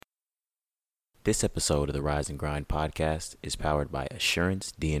This episode of the Rise and Grind podcast is powered by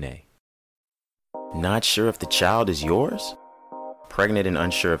Assurance DNA. Not sure if the child is yours? Pregnant and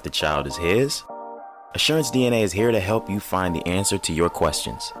unsure if the child is his? Assurance DNA is here to help you find the answer to your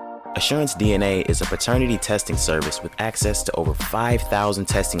questions. Assurance DNA is a paternity testing service with access to over 5,000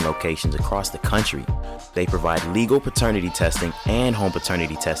 testing locations across the country. They provide legal paternity testing and home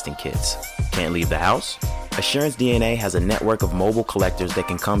paternity testing kits. Can't leave the house? Assurance DNA has a network of mobile collectors that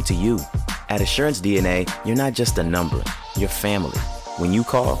can come to you. At Assurance DNA, you're not just a number, you're family. When you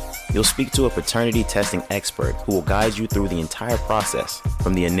call, you'll speak to a paternity testing expert who will guide you through the entire process,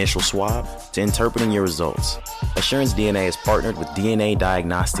 from the initial swab to interpreting your results. Assurance DNA is partnered with DNA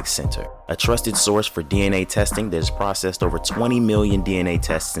Diagnostics Center, a trusted source for DNA testing that has processed over 20 million DNA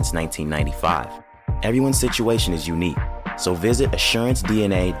tests since 1995. Everyone's situation is unique, so visit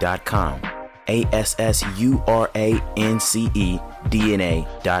AssuranceDNA.com,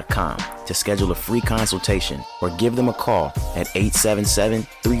 AssuranceDNA.com, to schedule a free consultation or give them a call at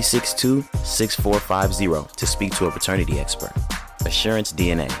 877-362-6450 to speak to a paternity expert. Assurance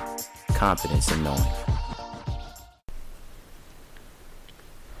DNA, confidence in knowing.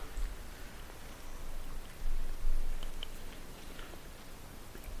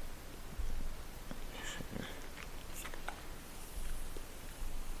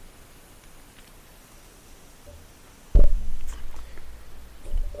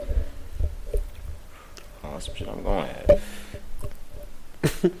 Some shit I'm going at.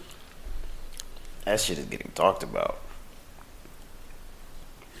 That shit is getting talked about.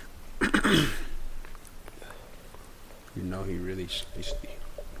 You know he really tasty.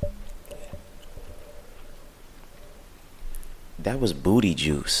 That was booty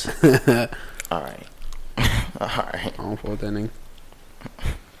juice. Alright. Alright. I don't fuck with that nigga.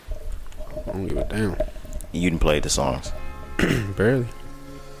 I don't give a damn. You didn't play the songs. Barely.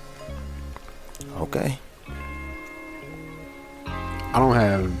 Okay. I don't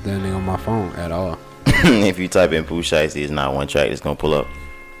have that nigga on my phone at all. If you type in Pooh Shiesty, it's not one track, it's gonna pull up.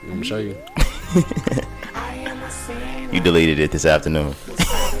 I'm gonna show you. You deleted it this afternoon.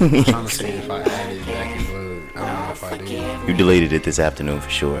 I'm trying to see if I added Back in Blood. I don't know if I did. You deleted it this afternoon for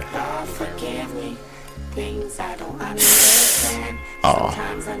sure. Oh.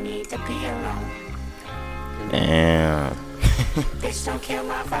 Damn.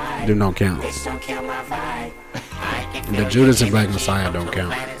 Do not count. The Judas and Black Messiah don't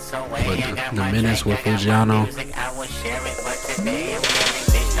count. But the Menace with Fujiano.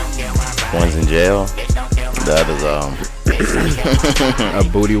 One's in jail. The other's A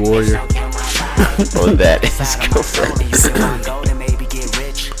Booty Warrior. Or that is girlfriend.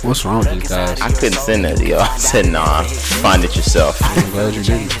 What's wrong with these guys? I couldn't send that to y'all. I said nah, find it yourself. I'm glad you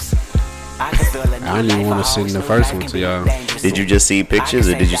didn't. I didn't even want to send the first one to y'all. Did you just see pictures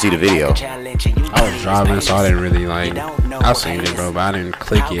or did you see the video? I was driving, so I didn't really I seen it, bro, but I didn't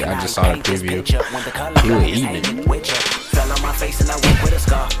click it. I just saw the preview. He was eating it.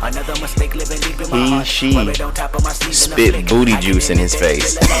 She spit booty juice in his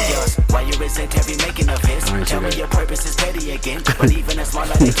face. I ain't see that.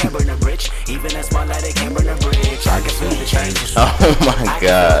 I can see the changes. Oh my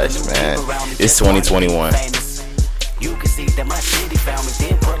gosh, man. It's 2021. You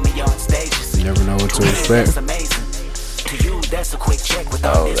never know what to expect.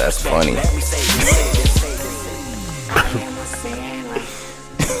 Oh, that's funny.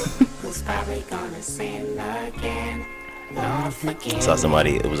 I saw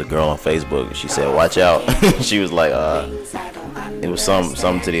somebody, it was a girl on Facebook, she said, watch out. She was like, it was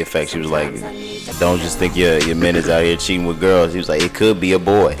something to the effect, she was like, don't just think your men is out here cheating with girls. He was like, it could be a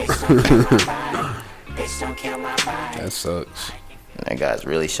boy. That sucks. That guy's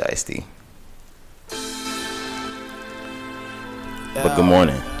really shiesty. But good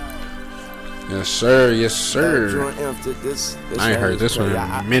morning. Yes, sir. Yes, sir. I ain't heard this one in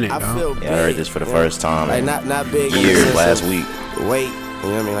a minute, though. Yeah, I heard this for the first time in not big years last week. Weight, you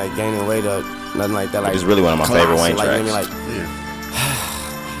know what I mean? Like gaining weight or nothing like that. Like it's really one of my favorite Wayne tracks. Like, Yeah.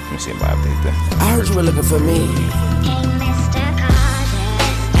 Let me see if I update that. I heard you were looking for me.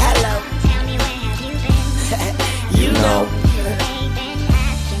 Hello. You know.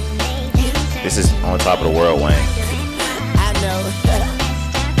 This is on top of the world, Wayne. I know.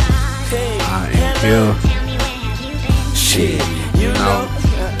 I am here. Shit. You know.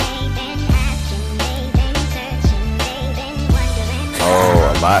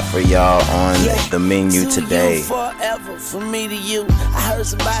 Oh, a lot for y'all on the menu today. Forever from me to you. I heard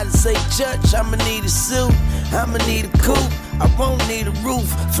somebody say, Church, I'ma need a suit. I'ma need a coupe. I won't need a roof.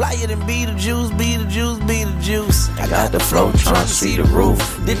 Flyer than be the juice, be the juice, be the juice. I got the flow, trying to see the roof.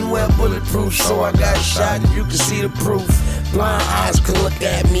 Didn't wear bulletproof, so I got shot and you can see the proof. Blind eyes can look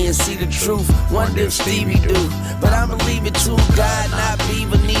at me and see the truth. Wonder if Stevie do, but I'ma leave it to God, not be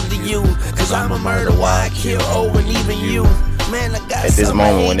beneath to you. Cause I'm a murder, why I kill over and even you. Man, at this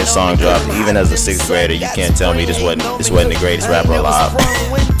moment when this song dropped, even as a 6th grader, you can't tell me this wasn't the greatest rapper alive.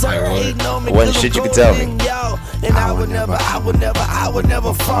 It wasn't shit you could tell me. I would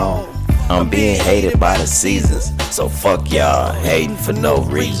never fall. I'm being hated by the seasons, so fuck y'all hating for no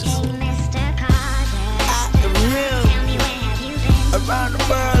reason. Around the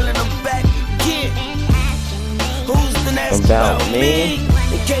world and I'm back again. Who's the next about me?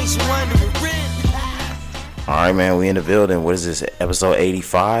 In case you wondering. Alright, man, we in the building. What is this, episode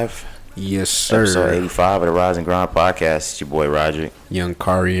 85? Yes, sir. Episode 85 of the Rise and Grind podcast. It's your boy Roderick. Young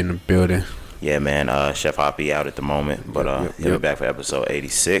Kari in the building. Yeah, man, Chef Hoppy out at the moment, but he'll be back for episode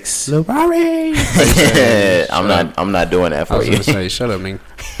 86. Lil Kari. I'm not doing that for you. I was you. gonna say, shut up,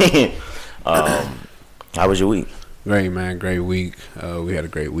 nigga. How was your week? Great, man. Great week. We had a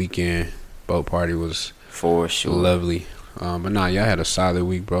great weekend. Boat party was for sure lovely. But nah, y'all had a solid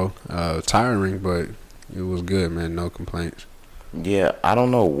week, bro. Tiring, but it was good, man. No complaints. Yeah, I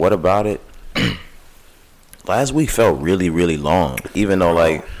don't know what about it. Last week felt really, really long. Even though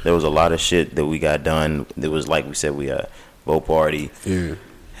like there was a lot of shit that we got done. There was, like we said, we had boat party,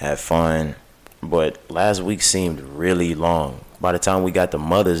 had fun, but last week seemed really long. By the time we got to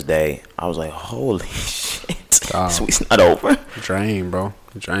Mother's Day, I was like, holy shit, this week's not over. Drain, bro,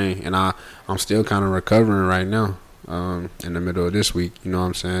 drain. And I'm still kind of recovering right now. In the middle of this week, you know what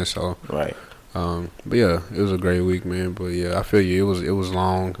I'm saying? So right. But yeah, it was a great week, man. But yeah, I feel you. It was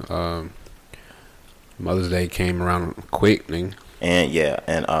long. Mother's Day came around quick, nigga.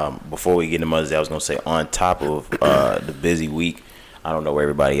 And before we get to Mother's Day, I was gonna say, on top of the busy week, I don't know where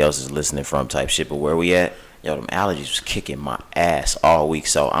everybody else is listening from, type shit, but where we at? Yo, them allergies was kicking my ass all week,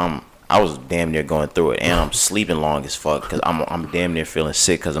 so I was damn near going through it, and I'm sleeping long as fuck because I'm damn near feeling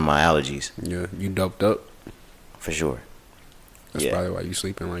sick because of my allergies. Yeah, you doped up for sure. That's probably why you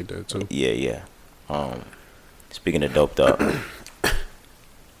sleeping like that too. Yeah. Speaking of doped up, I think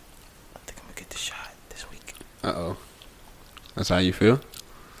I'm gonna get the shot this week. That's how you feel?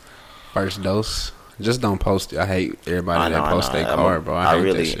 First dose. Just don't post it. I hate everybody that posts their card, bro. I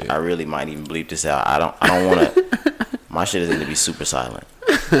hate that shit. I really might even bleep this out. I don't want to. My shit is going to be super silent.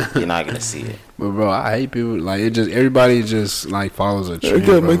 You're not gonna see it. But bro, I hate people like it. Just everybody just like follows a trend. I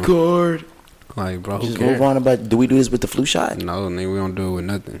got my card. Like, bro, just move on about. Do we do this with the flu shot? No, nigga, we don't do it with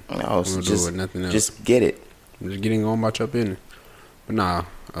nothing. No, we don't do it with nothing else. Just get it. Just getting on about your business. But nah,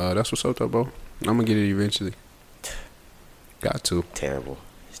 that's what's up, though, bro. I'm gonna get it eventually. Got to. Terrible.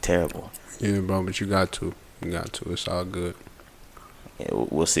 It's terrible. Yeah, bro, but you got to. You got to. It's all good. Yeah,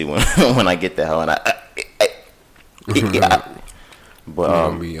 we'll see when when I get that hell and yeah. But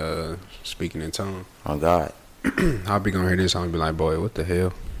I'm gonna be speaking in tongue. Oh God. I'll be gonna hear this. I'm gonna be like, boy, what the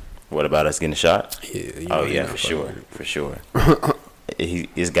hell? What about us getting a shot? Yeah. Oh yeah, for sure.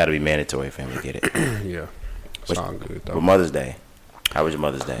 It's got to be mandatory for him to get it. Yeah. It's all good though. But Mother's Day. How was your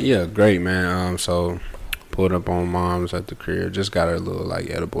Mother's Day? Yeah, great, man. So pulled up on Mom's at the crib. Just got her a little like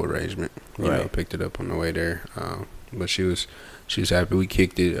edible arrangement. You know, picked it up on the way there. But she was happy. We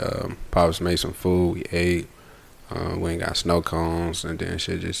kicked it. Pops made some food. We ate. We ain't got snow cones, and then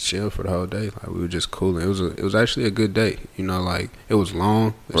shit just chilled for the whole day. Like we were just cooling. It was actually a good day. You know, like it was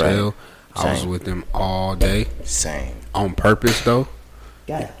long as hell. Same. I was with them all day. Same. On purpose though.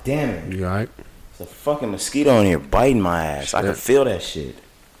 God damn it. You alright? There's a fucking mosquito in here biting my ass. Shit. I can feel that shit.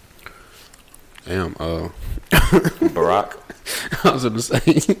 Damn. Barack. I was gonna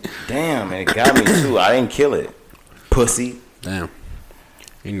say. Damn, man, it got me too. I didn't kill it. Pussy. Damn.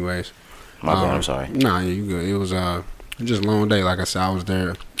 Anyways. My bad, I'm sorry. Nah, you good. It was just a long day. Like I said, I was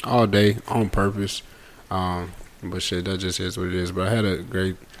there all day on purpose. But shit, that just is what it is. But I had a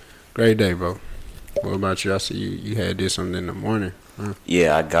great day, bro. What about you? I see you did something in the morning. Huh?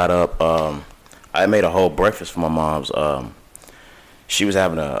 Yeah, I got up. I made a whole breakfast for my mom's. She was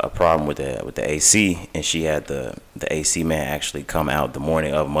having a problem with the AC, and she had the AC man actually come out the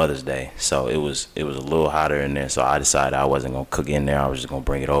morning of Mother's Day. So it was a little hotter in there. So I decided I wasn't gonna cook in there. I was just gonna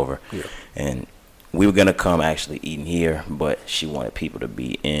bring it over. Yeah. And we were gonna come actually eating here, but she wanted people to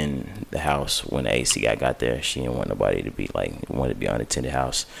be in the house when the AC guy got there. She didn't want nobody to be wanted to be unattended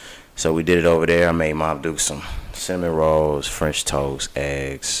house. So we did it over there. I made Mom do some cinnamon rolls, French toast,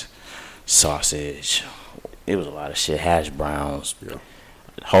 eggs, sausage. It was a lot of shit. Hash browns,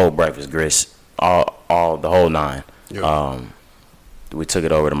 whole breakfast, grits, all the whole nine. Yeah. We took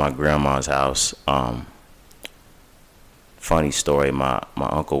it over to my grandma's house. funny story. My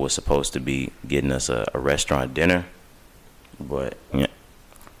uncle was supposed to be getting us a restaurant dinner, but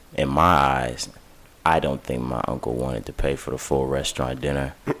in my eyes, I don't think my uncle wanted to pay for the full restaurant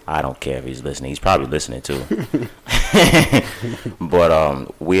dinner. I don't care if he's listening. He's probably listening too.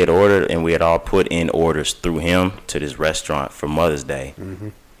 But we had ordered, and we had all put in orders through him to this restaurant for Mother's Day. Mm-hmm.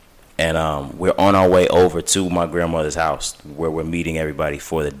 And we're on our way over to my grandmother's house where we're meeting everybody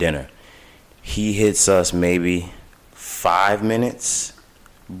for the dinner. He hits us maybe 5 minutes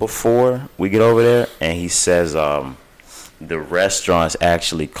before we get over there, and he says the restaurant's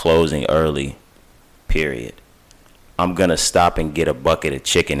actually closing early, period. I'm going to stop and get a bucket of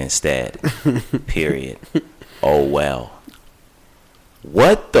chicken instead, period. Oh, well.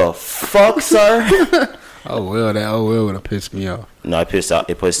 What the fuck, sir? That would have pissed me off. No, it pissed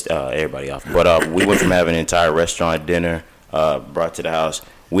everybody off. But we went from having an entire restaurant dinner brought to the house.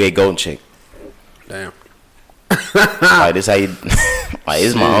 We ate Golden Chick. Damn. Like, this how you... Like, this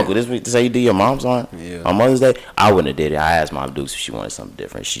is my uncle. This how you do your mom's on Mother's Day? I wouldn't have did it. I asked Mom Dukes if she wanted something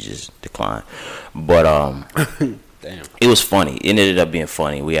different. She just declined. But damn, it was funny. It ended up being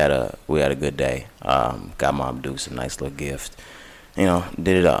funny. We had a good day. Got Mom Dukes a nice little gift. You know,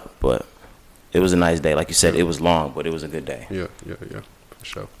 did it up. But it was a nice day. Like you said, it was long, but it was a good day. Yeah, for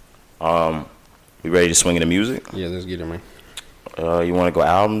sure. We ready to swing into music? Yeah, let's get it, man. You want to go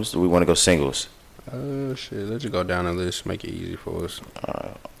albums, or we want to go singles? Shit, let's just go down the list. Make it easy for us.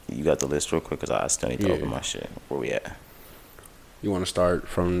 You got the list real quick, because I still need to open my shit. Where we at? You want to start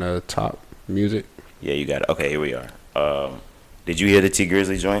from the top music? Yeah, you got it. Okay, here we are. Did you hear the T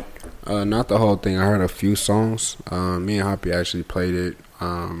Grizzly joint? Not the whole thing. I heard a few songs. Me and Hoppy actually played it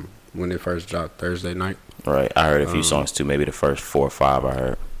when it first dropped Thursday night. Right, I heard a few songs too. Maybe the first 4 or 5 I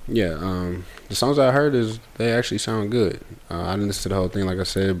heard. Yeah, the songs I heard they actually sound good. I didn't listen to the whole thing, like I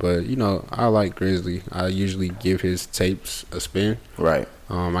said, but I like Grizzly. I usually give his tapes a spin. Right.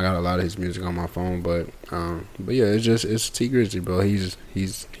 I got a lot of his music on my phone, but yeah, it's T Grizzly, bro. He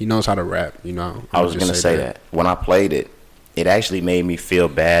knows how to rap. I was gonna say that when I played it, it actually made me feel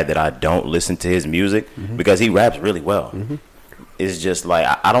bad that I don't listen to his music because he raps really well. Mm-hmm. It's just like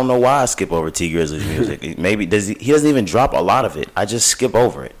I don't know why I skip over T Grizzly's music. Maybe he doesn't even drop a lot of it. I just skip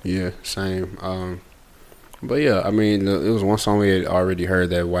over it. Yeah, same. But yeah, I mean, it was one song we had already heard,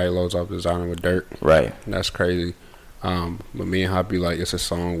 that White Lows Off Designer with Dirt. Right. That's crazy. But me and Hoppy, like, it's a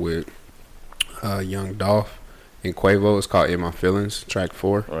song with Young Dolph and Quavo. It's called In My Feelings, track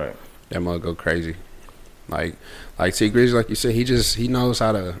 4. Right. That mug go crazy. Like T Grizzly, like you said, he knows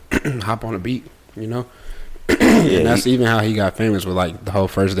how to hop on a beat, Yeah, and that's even how he got famous with, like, the whole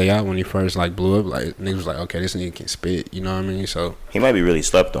first day out when he first, like, blew up. Like, niggas was like, okay, this nigga can spit, you know what I mean? So he might be really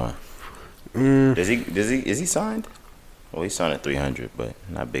slept on. Is he signed? Well, he's signed at 300, but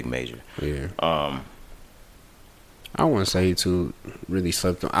not big major. Yeah. I wouldn't say he too really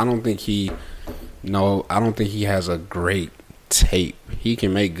slept on. I don't think he has a great tape. He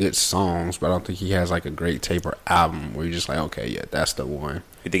can make good songs, but I don't think he has like a great tape or album where you're just like, okay, yeah, that's the one.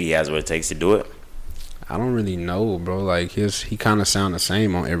 You think he has what it takes to do it? I don't really know, bro. Like he kind of sound the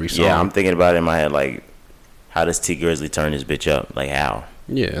same on every song. Yeah, I'm thinking about it in my head, like, how does T Grizzly turn this bitch up? Like, how?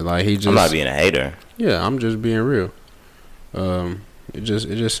 Yeah, like he just. I'm not being a hater. Yeah, I'm just being real. It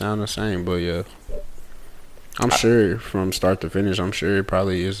just sound the same, but yeah, I'm sure from start to finish, I'm sure it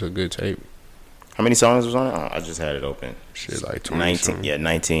probably is a good tape. How many songs was on it? Oh, I just had it open. Shit, like 20 19. Songs. Yeah,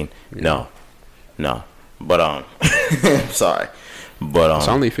 19. Yeah. No. But sorry. But it's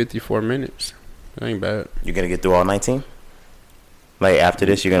only 54 minutes. It ain't bad. You gonna get through all 19? Like, after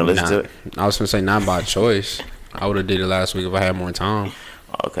this, you're gonna listen to it? I was gonna say not by choice. I would have did it last week if I had more time.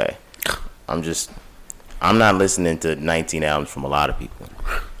 Okay. I'm not listening to 19 albums from a lot of people.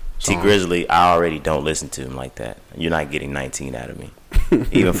 T Grizzly, I already don't listen to him like that. You're not getting 19 out of me,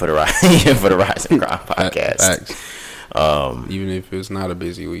 even for the Rise and Grind podcast. Facts. Even if it's not a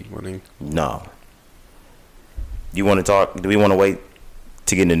busy week, no. You want to talk? Do we want to wait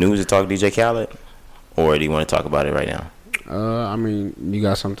to get in the news to talk DJ Khaled, or do you want to talk about it right now? I mean, you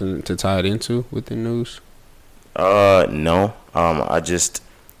got something to tie it into with the news? No.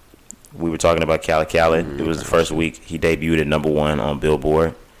 We were talking about Khaled. It was the first week he debuted at #1 on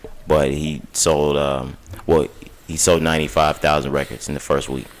Billboard, but he sold he sold 95,000 records in the first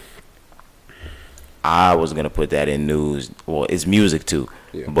week. I was gonna put that in news. Well, it's music too,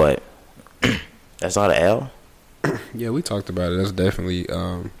 but that's not an L. Yeah, we talked about it. That's definitely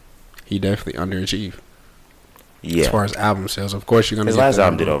he definitely underachieved. Yeah, as far as album sales, of course you're gonna. His last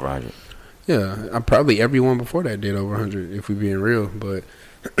album did over 100. Yeah, probably everyone before that did over 100. If we're being real, but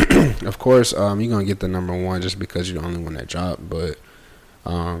of course you're gonna get the #1 just because you're the only one that dropped. But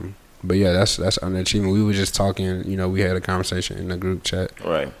But yeah, that's underachievement. We were just talking. You know, we had a conversation in the group chat.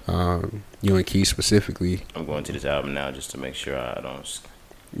 Right. You and Keith specifically. I'm going to this album now just to make sure I don't.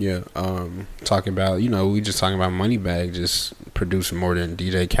 Yeah. Talking about, you know, we just talking about Moneybagg just producing more than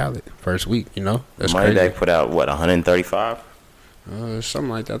DJ Khaled first week. You know, that's crazy. Moneybagg put out what 135. Something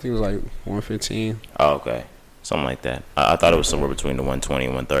like that. I think it was like 115. Oh, okay. Something like that. I thought it was somewhere between the 120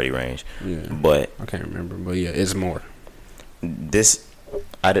 and 130 range. Yeah. But I can't remember. But yeah, it's more.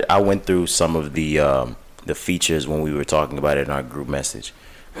 I went through some of the features when we were talking about it in our group message.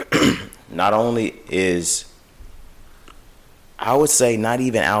 Not only is, I would say, not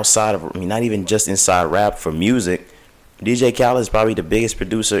even just inside rap for music, DJ Khaled is probably the biggest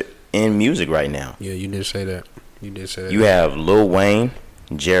producer in music right now. Yeah, you did say that. You have Lil Wayne,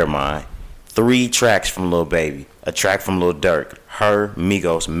 Jeremiah, 3 tracks from Lil Baby, a track from Lil Durk, her,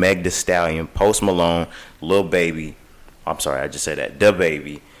 Migos, Meg Thee Stallion, Post Malone, Lil Baby. I'm sorry, I just said that. Da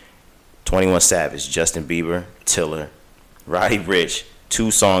Baby, 21 Savage, Justin Bieber, Tiller, Roddy Ricch,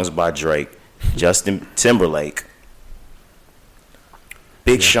 2 songs by Drake, Justin Timberlake,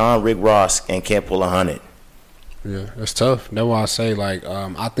 Big Sean, Rick Ross, and Can't Pull 100. Yeah, that's tough. That's why I say, like,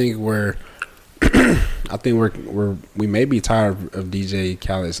 I think we may be tired of DJ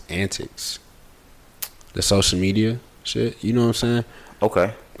Khaled's antics, the social media shit. You know what I'm saying?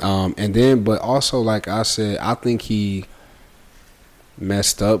 Okay. And then, but also, like I said, I think he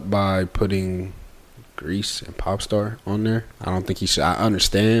messed up by putting Grease and Popstar on there. I don't think he should. I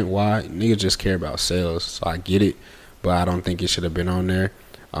understand why. Niggas just care about sales, so I get it. But I don't think it should have been on there.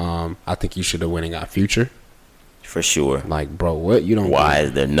 I think you should have went and got Future. For sure. Like, bro, what? You don't. Why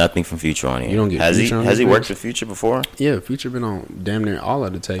is there nothing from Future on here? You don't get Future on Has he this worked bitch? with Future before? Yeah, Future been on damn near all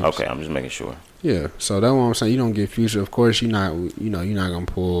of the tapes. Okay, I'm just making sure. Yeah, so that's what I'm saying. You don't get Future. Of course, you're not gonna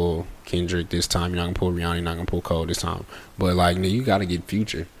pull Kendrick this time. You're not gonna pull Rihanna. You're not gonna pull Cole this time. But like, you gotta get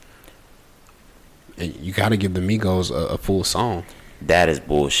Future, and you gotta give the Migos a full song. That is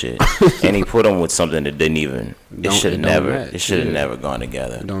bullshit. And he put them with something that didn't even. It should have never. Match. It should have never gone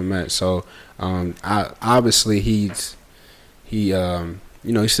together. It don't match. So, obviously he still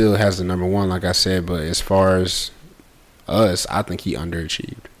has the number one, like I said. But as far as us, I think he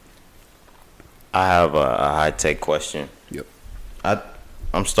underachieved. I have a high take question. Yep.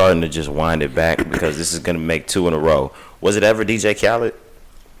 I'm starting to just wind it back because this is gonna make 2 in a row. Was it ever DJ Khaled?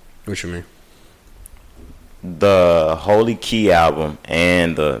 What you mean? The Holy Key album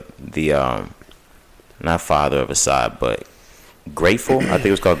and the not Father of a Side, but Grateful. I think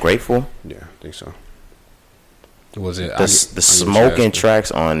it was called Grateful. Yeah, I think so. Was it the smoking tracks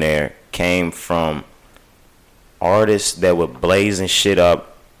on there came from artists that were blazing shit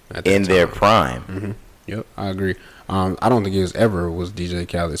up in their prime. Mm-hmm. Yep, I agree. I don't think it was DJ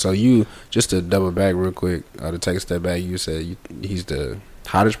Khaled. So you, just to double back real quick, to take a step back, you said he's the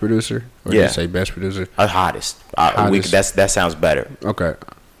hottest producer, or did you say best producer? Hottest. That sounds better. Okay,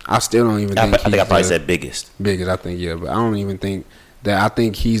 I still don't even think. I think I probably said biggest. Biggest, I think, yeah, but I don't even think that. I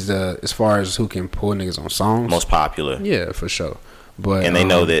think he's as far as who can pull niggas on songs, most popular. Yeah, for sure. But and they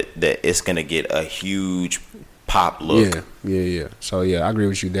know that it's gonna get a huge pop look. Yeah. So yeah, I agree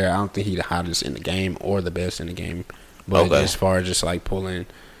with you there. I don't think he's the hottest in the game or the best in the game. But as far as just like pulling,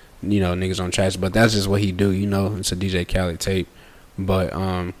 niggas on tracks, but that's just what he do. It's a DJ Khaled tape. But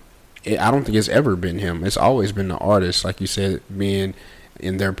I don't think it's ever been him. It's always been the artist, like you said, being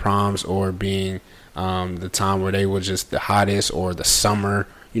in their proms or being the time where they were just the hottest or the summer.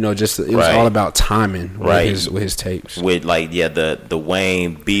 It was all about timing with his tapes. With the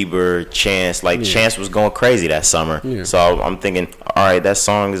Wayne, Bieber, Chance. Chance was going crazy that summer. Yeah. So I'm thinking, all right, that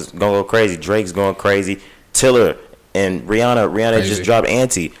song is gonna go crazy. Drake's going crazy. Tiller and Rihanna crazy. Just dropped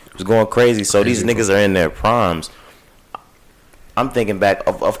Anti. It was going crazy. So these niggas are in their proms. I'm thinking back.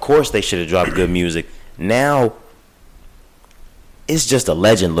 Of course they should have dropped good music. Now it's just a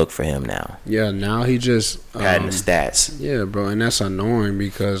legend look for him now. Yeah, now he just adding the stats. Yeah, bro, and that's annoying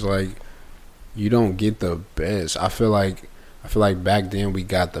because you don't get the best. I feel like back then we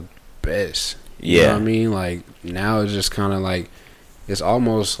got the best. You know what I mean? Now it's just kind of it's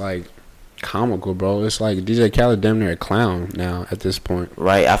almost comical, bro. It's like DJ Khaled damn near a clown now at this point.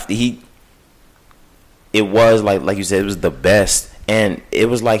 Right after it was like you said, it was the best. And it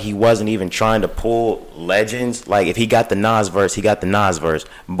was like he wasn't even trying to pull legends. Like, if he got the Nas verse, he got the Nas verse.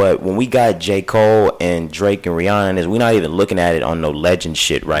 But when we got J. Cole and Drake and Rihanna, we're not even looking at it on no legend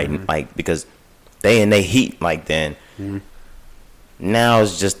shit, right? Mm-hmm. Because they in they heat then. Mm-hmm. Now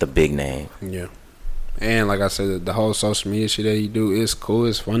it's just a big name. Yeah. And like I said, the whole social media shit that he do is cool,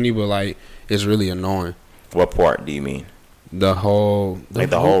 it's funny, but it's really annoying. What part do you mean? The whole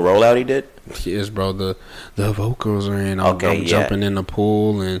the whole rollout he did? Yes, bro. The vocals are in. I'm jumping in the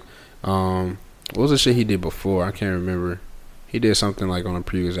pool and What was the shit he did before? I can't remember. He did something like on a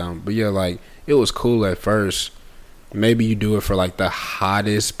previous album. But yeah, like it was cool at first. Maybe you do it for like the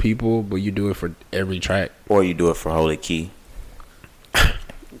hottest people, but you do it for every track. Or you do it for Holy Key.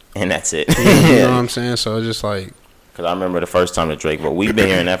 And that's it. You know what I'm saying? So it's just like, because I remember the first time that Drake, but we've been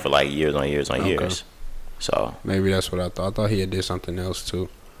hearing that for like years on years on years. So maybe that's what I thought. I thought he had did something else too.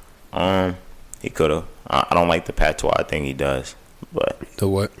 He could have. I don't like the patois thing he does, but the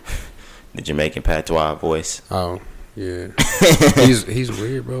what? The Jamaican patois voice. Oh yeah, he's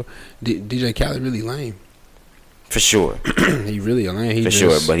weird, bro. DJ Khaled really lame. For sure. He really lame.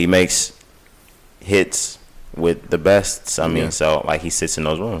 Sure, but he makes hits with the best. I mean, so like he sits in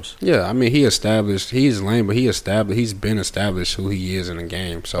those rooms. Yeah, I mean he's lame, but he's been established who he is in the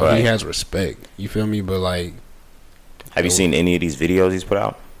game. So he has respect. You feel me? But like, have you seen any of these videos he's put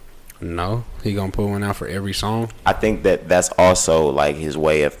out? No. He gonna put one out for every song? I think that's also like his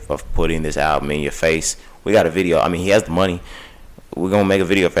way of putting this album in your face. We got a video. I mean, he has the money. We're gonna make a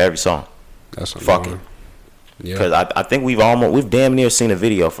video for every song. That's what fuck it. Because I think we've damn near seen a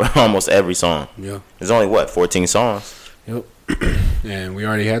video for almost every song. Yeah. There's only 14 songs. Yep. And we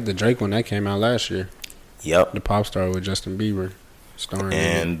already had the Drake one that came out last year. Yep. The Pop Star with Justin Bieber starring.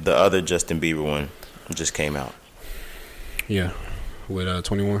 And the other Justin Bieber one just came out. Yeah. With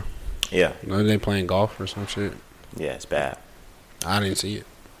 21. Yeah. Are they playing golf or some shit? Yeah, it's bad. I didn't see it.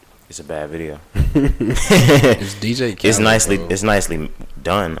 It's a bad video. It's DJ Khaled. It's nicely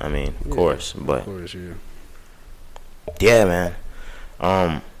done. I mean, of course, but of course, yeah. Yeah,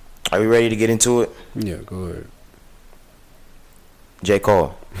 man. Are we ready to get into it? Yeah, go ahead. J.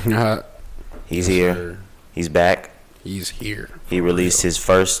 Cole. He's here. Sir. He's back. He's here. He released his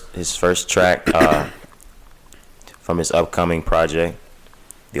first track from his upcoming project,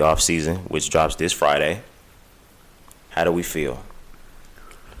 The Off Season, which drops this Friday. How do we feel?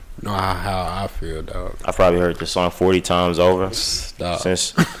 Know how I feel, dog. I probably heard the song 40 times over. Stop.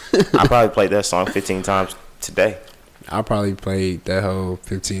 Since I probably played that song 15 times today. I probably played that whole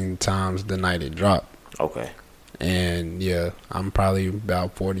 15 times the night it dropped. Okay. And yeah, I'm probably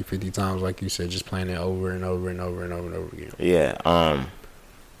about 40, 50 times, like you said, just playing it over and over and over and over and over again. Yeah.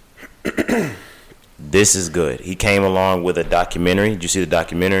 This is good. He came along with a documentary. Did you see the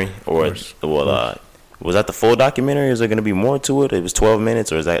documentary? Or was that the full documentary? Is there going to be more to it? It was 12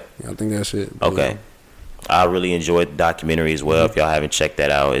 minutes, or is that? Yeah, I think that's it. Okay. I really enjoyed the documentary as well. If y'all haven't checked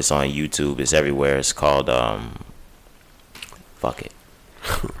that out, it's on YouTube. It's everywhere. It's called fuck it.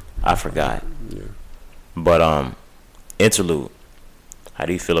 I forgot. Yeah. But Interlude. How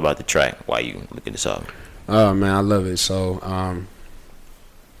do you feel about the track? Why you looking this up? Oh man, I love it. So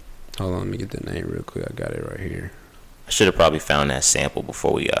hold on, let me get the name real quick. I got it right here. I should have probably found that sample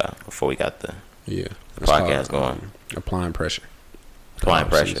before we got the podcast going. Applying Pressure. Applying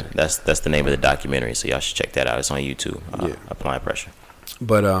Pressure. That's the name of the documentary. So y'all should check that out. It's on YouTube. Applying Pressure.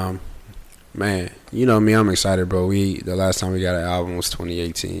 But man, you know me, I'm excited, bro. The last time we got an album was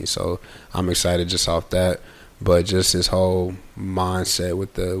 2018, so I'm excited just off that. But just his whole mindset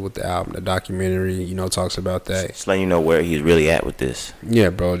with the album, the documentary, you know, talks about that. Just letting you know where he's really at with this. Yeah,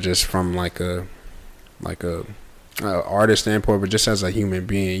 bro. Just from like a artist standpoint, but just as a human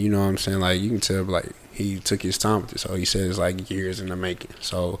being, you know what I'm saying? Like you can tell, like he took his time with this. So he said it's like years in the making.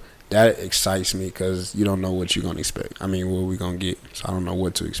 So that excites me because you don't know what you're gonna expect. I mean, what we gonna get? So I don't know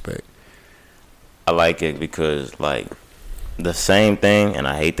what to expect. I like it because like the same thing, and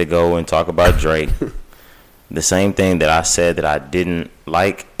I hate to go and talk about Drake. The same thing that I said that I didn't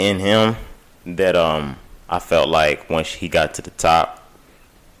like in him, that I felt like once he got to the top,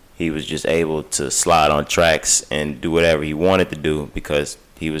 he was just able to slide on tracks and do whatever he wanted to do because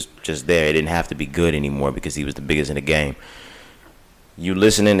he was just there. It didn't have to be good anymore because he was the biggest in the game. You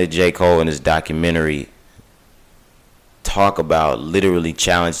listening to J. Cole in his documentary talk about literally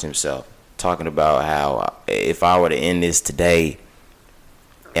challenging himself, talking about how if I were to end this today,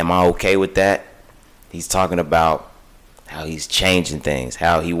 am I okay with that? He's talking about how he's changing things,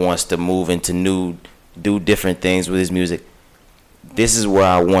 how he wants to move into do different things with his music. This is where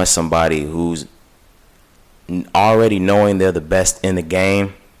I want somebody who's already knowing they're the best in the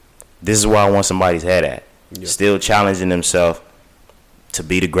game. This is where I want somebody's head at. Yep. Still challenging themselves to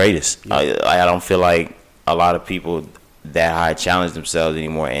be the greatest. Yep. I don't feel like a lot of people that high challenge themselves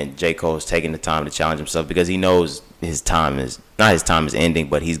anymore, and J. Cole's taking the time to challenge himself because he knows his time is ending,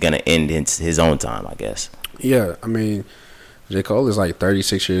 but he's gonna end his own time, I guess. Yeah, I mean, J. Cole is like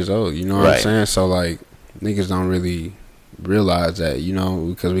 36 years old. You know what I'm saying? So like, niggas don't really realize that, you know,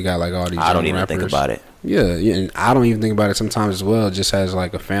 because we got like all these. I don't even think about it. Yeah, and I don't even think about it sometimes as well. Just as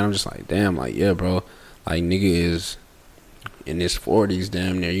like a fan, I'm just like, damn, like yeah, bro, like nigga is in his 40s,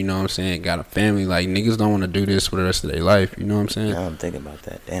 damn near. You know what I'm saying? Got a family. Like, niggas don't want to do this for the rest of their life. You know what I'm saying? Now I'm thinking about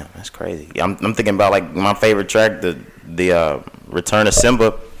that. Damn, that's crazy. Yeah, I'm thinking about like my favorite track, the Return of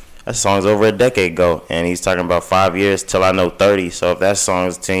Simba. That song's over a decade ago, and he's talking about 5 years till I know 30. So if that song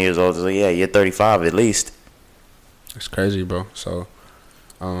is 10 years old, so yeah, you're 35 at least. It's crazy, bro. So,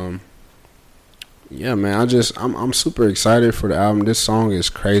 yeah, man. I'm super excited for the album. This song is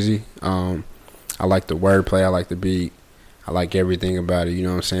crazy. I like the wordplay. I like the beat. I like everything about it. You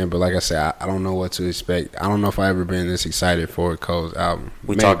know what I'm saying? But like I said, I don't know what to expect. I don't know if I ever been this excited for Cole's album.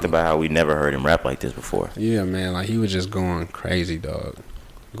 We talked about how we never heard him rap like this before. Yeah, man. Like, he was just going crazy, dog.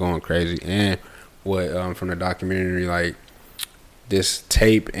 Going crazy. And what from the documentary, like, this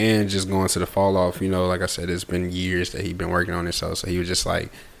tape and just going to the fall off, you know, like I said, it's been years that he been working on this. So he was just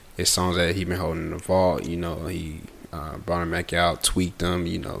like, his songs that he been holding in the vault, you know, he brought them back out, tweaked them,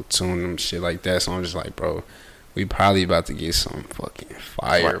 you know, tuned them, shit like that. So I'm just like, bro, we probably about to get some fucking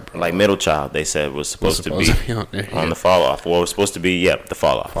fire, bro. Like Middle Child, they said was supposed to be on there, on the fall off. Well, it was supposed to be, the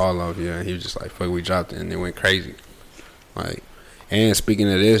fall off. Fall off, yeah. He was just like, fuck, we dropped it, and it went crazy. Like, and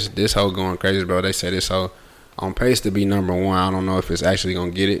speaking of this whole going crazy, bro, they said this whole on pace to be number one. I don't know if it's actually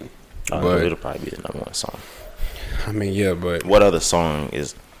gonna get it, but it'll probably be the number one song. I mean, yeah, but what other song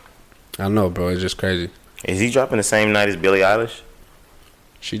is? I know, bro. It's just crazy. Is he dropping the same night as Billie Eilish?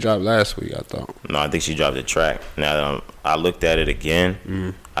 She dropped last week, I thought. No, I think she dropped the track. Now that I looked at it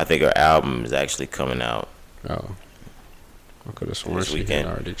again, I think her album is actually coming out. Oh, I could have sworn she had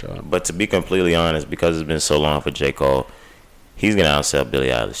already dropped. But to be completely honest, because it's been so long for J. Cole, he's gonna outsell Billie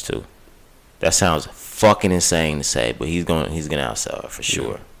Eilish too. That sounds fucking insane to say, but he's gonna outsell her for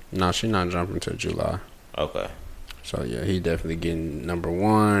sure. No, she's not jumping till July. Okay. So yeah, he definitely getting number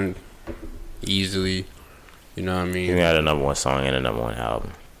one easily. You know what I mean? He got a number one song and a number one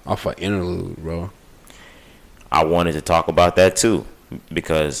album. Off an interlude, bro. I wanted to talk about that too,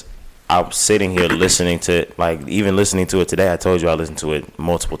 because I'm sitting here listening to it, like even listening to it today. I told you I listened to it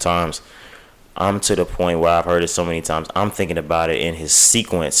multiple times. I'm to the point where I've heard it so many times, I'm thinking about it in his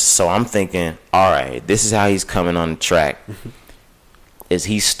sequence. So I'm thinking, all right, this is how he's coming on the track. Is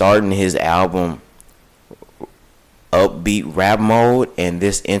he starting his album upbeat rap mode, and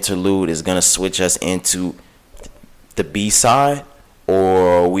this interlude is going to switch us into the B-side?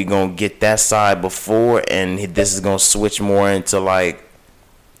 Or are we going to get that side before, and this is going to switch more into, like,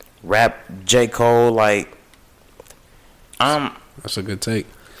 rap J. Cole? Like, That's a good take.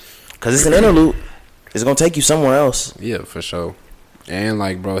 Because it's an interlude. It's going to take you somewhere else. Yeah, for sure. And,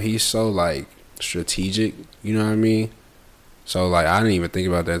 like, bro, he's so, like, strategic. You know what I mean? So, like, I didn't even think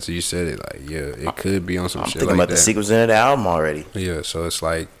about that until you said it. Like, yeah, it could be on some shit like that. I'm thinking about the sequence of the album already. Yeah, so it's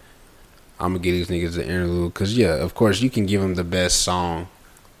like, I'm going to give these niggas the interlude. Because, yeah, of course, you can give them the best song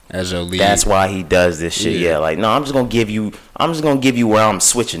as your lead. That's why he does this shit. Yeah, like, no, I'm just going to give you where I'm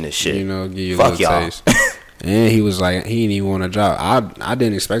switching this shit. You know, give you Fuck a little y'all. taste. And he was like, he didn't even want to drop. I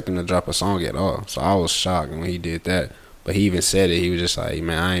didn't expect him to drop a song at all. So I was shocked when he did that. But he even said it. He was just like,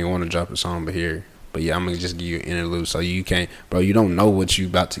 man, I ain't want to drop a song but here. But yeah, I'm going to just give you an interlude so you can't. Bro, you don't know what you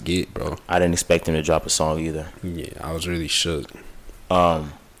about to get, bro. I didn't expect him to drop a song either. Yeah, I was really shook.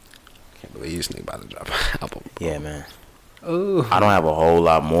 Can't believe this nigga about to drop an album, bro. Yeah, man. Ooh. I don't have a whole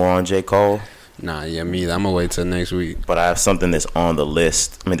lot more on J. Cole. Nah, yeah, me either. I'm going to wait till next week. But I have something that's on the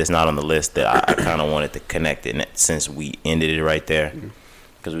list. I mean, that's not on the list that I kind of wanted to connect it since we ended it right there.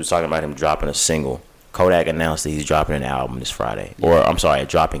 Because we were talking about him dropping a single. Kodak announced that he's dropping an album this Friday. Yeah. Or, I'm sorry,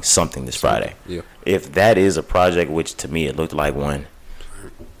 dropping something this Friday. Yeah. If that is a project, which to me it looked like one,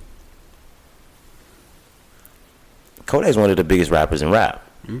 Kodak's one of the biggest rappers in rap.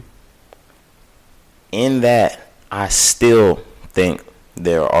 Mm-hmm. In that, I still think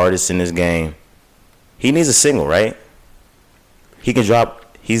there are artists in this game. He needs a single, right? He can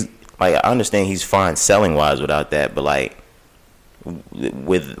drop. He's like, I understand he's fine selling wise without that, but like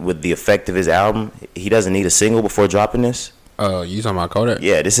with the effect of his album, he doesn't need a single before dropping this. You talking about Kodak?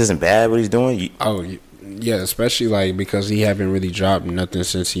 Yeah, this isn't bad what he's doing. Yeah, especially like because he haven't really dropped nothing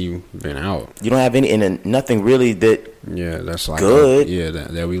since he been out. You don't have any, and nothing really that. Yeah, that's like good.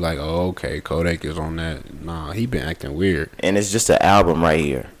 That we like. Oh, okay, Kodak is on that. Nah, he been acting weird. And it's just an album right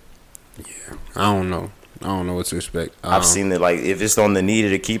here. Yeah, I don't know what to expect. I've seen it like if it's on the need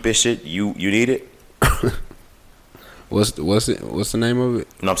it or keep it shit, you need it. What's the name of it? You know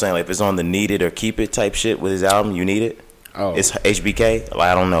what I'm saying? Like if it's on the need it or keep it type shit with his album, you need it. Oh, it's HBK.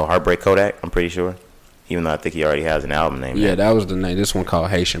 Like I don't know, Heartbreak Kodak. I'm pretty sure. Even though I think he already has an album name. Yeah, that was the name. This one called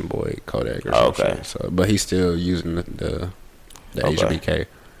Haitian Boy Kodak. Or okay. Shit. So, but he's still using the okay. HBK.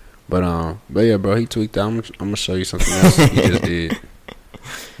 But yeah, bro, he tweaked that. I'm gonna show you something else he just did.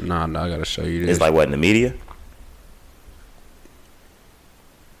 Nah, I gotta show you this. It's like what in the media?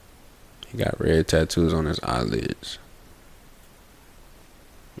 He got red tattoos on his eyelids.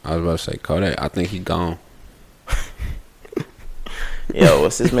 I was about to say Kodak. I think he gone. Yo,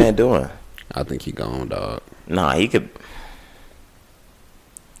 what's this man doing? I think he gone, dog. Nah, he could.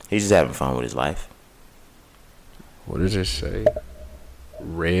 He's just having fun with his life. What does it say?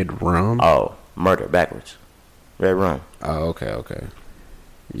 Red rum? Oh, murder backwards. Red rum. Oh, okay.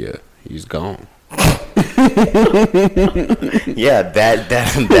 Yeah, he's gone. Yeah,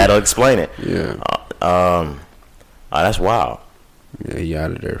 that'll explain it. Yeah. Oh, that's wild. Yeah, he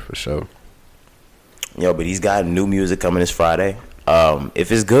out of there for sure. Yo, but he's got new music coming this Friday.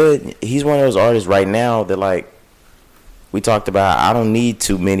 If it's good, he's one of those artists right now that, like we talked about, I don't need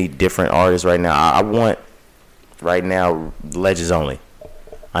too many different artists right now. I want right now legends only.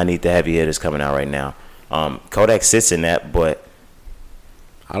 I need the heavy hitters coming out right now. Kodak sits in that, but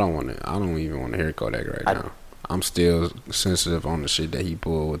I don't even want to hear Kodak now. I'm still sensitive on the shit that he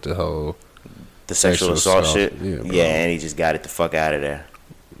pulled with the whole sexual assault shit. Yeah, and he just got it the fuck out of there.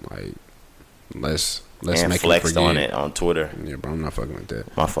 Like, let's and make flexed him forget. on it on Twitter. Yeah, bro, I'm not fucking with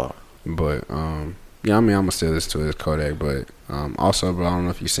that. My fault. But yeah, I mean, I'm gonna still listen to his Kodak. But also, bro, I don't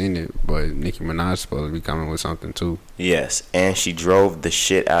know if you seen it, but Nicki Minaj is supposed to be coming with something too. Yes, and she drove the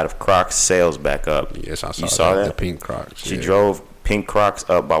shit out of Crocs sales back up. Yes, I saw, you saw that? The pink Crocs. She drove pink Crocs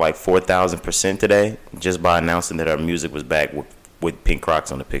up by like 4,000% today, just by announcing that her music was back with pink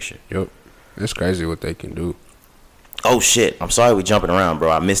Crocs on the picture. Yep, it's crazy what they can do. Oh shit! I'm sorry we're jumping around,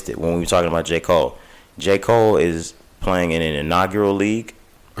 bro. I missed it when we were talking about J. Cole. J. Cole is playing in an inaugural league.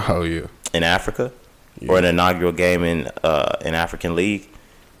 Oh yeah. In Africa, or an inaugural game in an African league.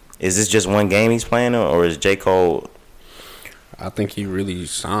 Is this just one game he's playing, or is J. Cole? I think he really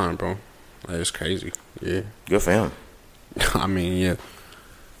signed, bro. Like, it's crazy. Yeah. Good for him. I mean, yeah.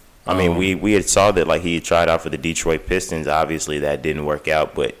 I mean, we had saw that like he had tried out for the Detroit Pistons. Obviously, that didn't work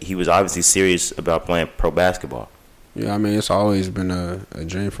out, but he was obviously serious about playing pro basketball. Yeah, I mean, it's always been a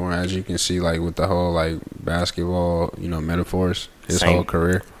dream for him, as you can see, like with the whole like basketball, metaphors. His whole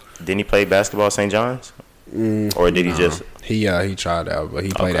career. Didn't he play basketball at St. John's? Or did he just? He tried out, but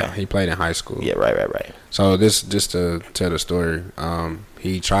he played. He played in high school. Yeah, right. So this just to tell the story.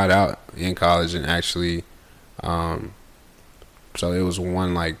 He tried out in college and actually, so it was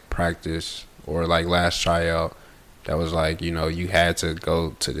one like practice or like last tryout that was like you had to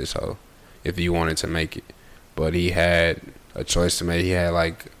go to this hoe if you wanted to make it, but he had a choice to make. He had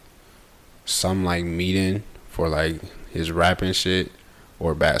like some like meeting for like his rapping shit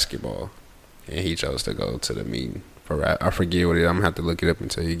or basketball, and he chose to go to the meeting for rap. I forget what it is. I'm gonna have to look it up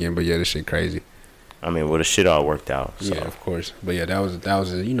and tell you again, but yeah, this shit crazy. I mean, well, the shit all worked out. So. Yeah, of course. But yeah, that was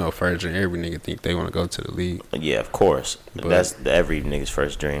first dream. Every nigga think they want to go to the league. Yeah, of course. But that's every nigga's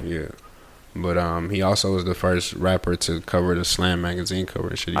first dream. Yeah. But he also was the first rapper to cover the Slam magazine cover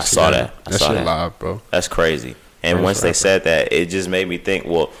and shit. I saw that. That shit live, bro. That's crazy. And once they said that, it just made me think,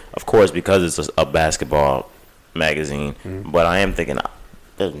 well, of course, because it's a basketball magazine, but I am thinking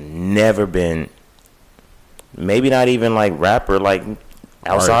there's never been, maybe not even like rapper, like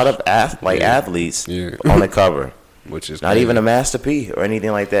outside of athletes on the cover, which is not even a Master P or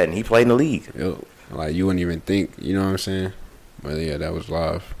anything like that, and he played in the league. Yo, like you wouldn't even think, you know what I'm saying? But yeah, that was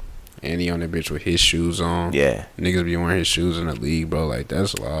live. And he on that bitch with his shoes on. Yeah, niggas be wearing his shoes in the league, bro. Like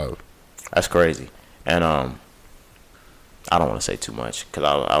that's live. That's crazy. And I don't want to say too much because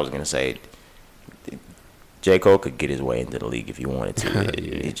I was gonna say J. Cole could get his way into the league if he wanted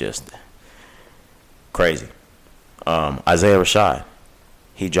to. It's just crazy. Isaiah Rashad,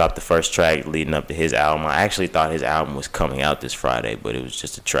 he dropped the first track leading up to his album. I actually thought his album was coming out this Friday, but it was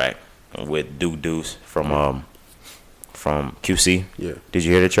just a track with Duke Deuce from QC. Yeah. Did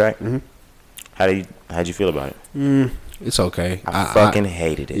you hear the track? Mm-hmm. How'd you feel about it? It's okay. I fucking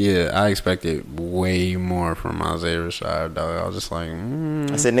hated it. Yeah, I expected way more from Isaiah Rashad, dog. I was just like,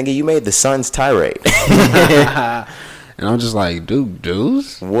 I said, nigga, you made the Suns tirade. And I'm just like, Duke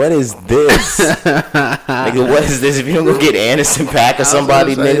Deuce? What is this? Nigga, what is this? If you don't go get Anderson .Paak or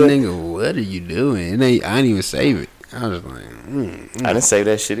somebody, nigga, what are you doing? And I didn't even save it. I was just like, I didn't save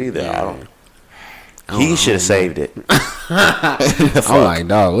that shit either. Yeah. He should have saved it. I'm like,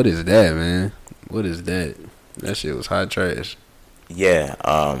 dog, what is that, man? What is that? That shit was hot trash. Yeah,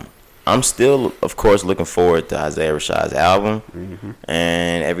 I'm still, of course, looking forward to Isaiah Rashad's album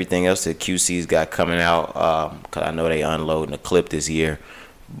and everything else that QC's got coming out. Cause I know they unloading a clip this year,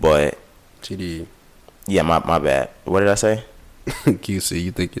 but TD. Yeah, my bad. What did I say? QC,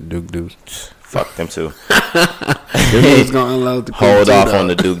 you think you're Duke Deuce? Fuck them too. Gonna unload the Hold off on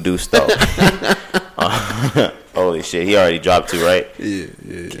the Duke Deuce though. Holy shit, he already dropped 2, right? Yeah.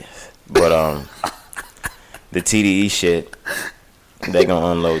 But the TDE shit, they gonna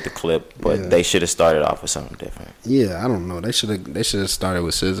unload the clip, but they should have started off with something different. Yeah, I don't know. They should have started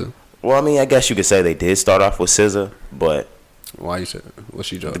with SZA. Well, I mean, I guess you could say they did start off with SZA, but why you said what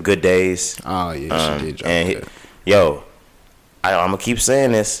she dropped? The Good Days. Oh yeah, she did drop and that. Yo, I'm gonna keep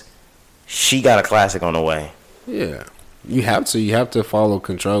saying this. She got a classic on the way. Yeah, you have to follow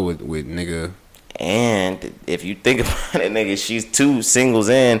Control with nigga. And if you think about it, nigga, she's 2 singles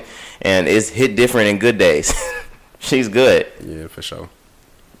in, and it's hit different in Good Days. She's good. Yeah, for sure.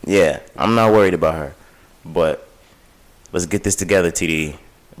 Yeah, I'm not worried about her. But let's get this together, TDE.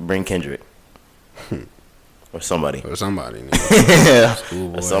 Bring Kendrick. Or somebody. Or somebody.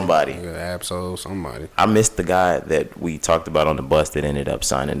 Schoolboy. Or somebody. Absol, somebody. I missed the guy that we talked about on the bus that ended up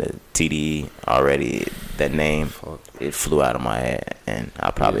signing the TDE already. That name, it flew out of my head, and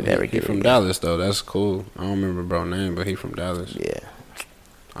I'll probably never get it. He from Dallas, though. That's cool. I don't remember bro name, but he from Dallas. Yeah.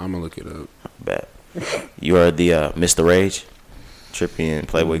 I'm going to look it up. Bet. You heard the Mr. Rage? Trippie and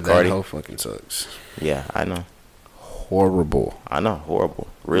Playboy Cardi? That whole fucking sucks. Yeah, I know. Horrible. I know, horrible.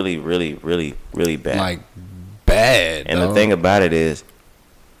 Really, really, really, really bad. Like, bad, And though. the thing about it is,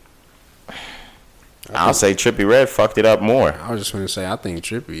 I'll say Trippie Redd fucked it up more. I was just going to say, I think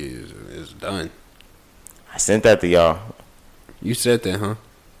Trippie is done. I sent that to y'all. You said that, huh?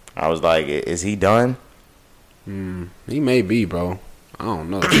 I was like, is he done? He may be, bro. I don't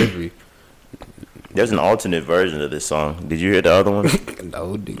know. Trippie. There's an alternate version of this song. Did you hear the other one?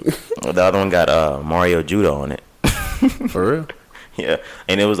 No, dude. The other one got Mario Judah on it. For real? Yeah.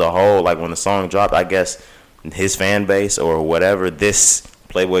 And it was a whole, like, when the song dropped, I guess his fan base or whatever, this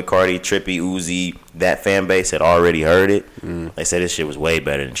Playboy Cardi, Trippie, Uzi, that fan base had already heard it. They said this shit was way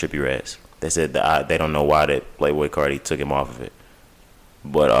better than Trippie Redd's. They said that they don't know why that Playboy Cardi took him off of it.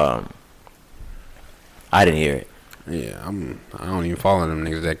 But I didn't hear it. Yeah, I don't even follow them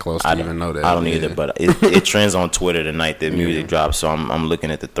niggas that close to even know that. I don't either, but it trends on Twitter the night that music drops, so I'm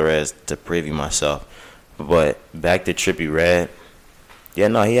looking at the threads to preview myself. But back to Trippie Redd. Yeah,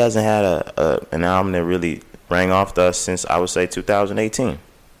 no, he hasn't had an album that really rang off to us since, I would say, 2018.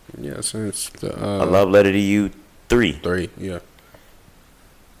 Yeah, since the A Love Letter to You 3. 3, yeah.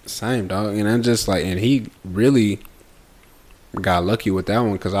 Same, dog. And I'm just like, and he really got lucky with that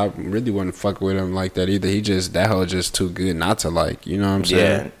one because I really wouldn't fuck with him like that either. He just, that hoe just too good not to like, you know what I'm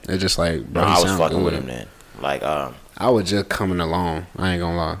saying? Yeah. It's just like, bro, I he was sound fucking good with him then. Like, I was just coming along. I ain't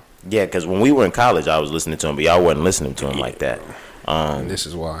gonna lie. Yeah, because when we were in college, I was listening to him, but y'all wasn't listening to him like that. And this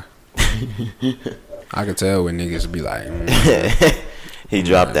is why. I could tell when niggas be like, he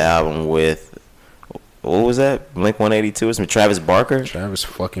dropped the album with, what was that? Blink-182? It's Travis Barker? Travis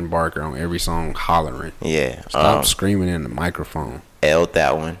fucking Barker on every song hollering. Yeah. Stop screaming in the microphone. L'd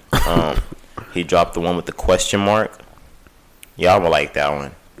that one. He dropped the one with the question mark. Y'all would like that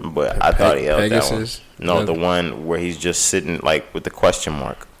one. But I thought he L'd that one. No, the one where he's just sitting like with the question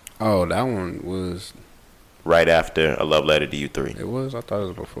mark. Oh, that one was right after A Love Letter to You 3. It was? I thought it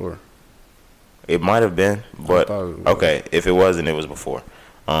was before. It might have been, but okay, if it wasn't, it was before.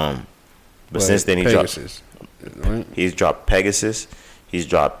 But since then Pegasus, he's dropped Pegasus. He's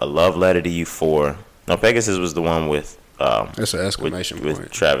dropped A Love Letter to You 4. No, Pegasus was the one with that's an exclamation point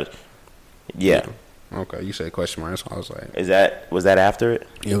with Travis. Yeah. Okay, you said question mark. That's what I was like. Was that after it?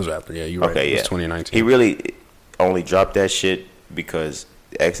 It was after. Yeah, you right. Okay, it was 2019. He really only dropped that shit because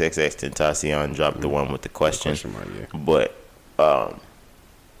XXXTentacion dropped the one with the question mark. Yeah. But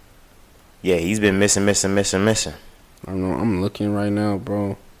yeah, he's been missing. I'm looking right now,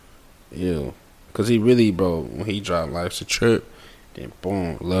 bro. Ew. Because he really, bro, when he dropped Life's a Trip, then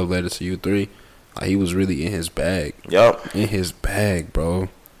boom, Love Letter to You 3, like he was really in his bag. Yup. In his bag, bro.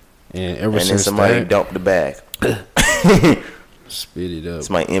 And ever since then somebody that, dumped the bag. Spit it up.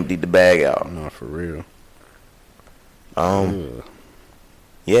 Somebody emptied the bag out. No, for real.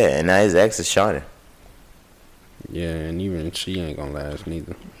 Yeah, and now his ex is shining. Yeah, and even she ain't gonna last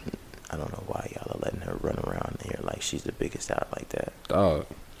neither. I don't know why y'all are letting her run around here like she's the biggest out like that. Dog,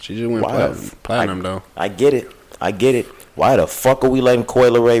 she just went platinum though. I get it. Why the fuck are we letting Coi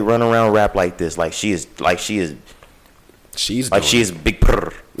Leray run around rap like this? She is big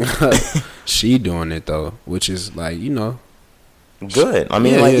purr. She doing it though, which is like, you know, good. I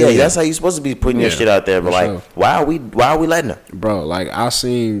mean, that's how you supposed to be putting your shit out there. But like, sure. why are we letting her, bro? Like, I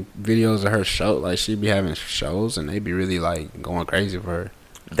seen videos of her show. Like, she be having shows, and they be really like going crazy for her.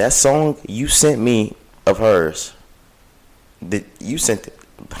 That song you sent me of hers, that you sent it.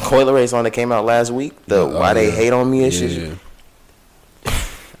 Coi Leray song that came out last week. Why They Hate on Me and shit.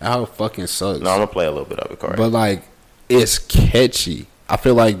 That whole fucking sucks. No, I'm gonna play a little bit of it, Cardi. But like, it's catchy. I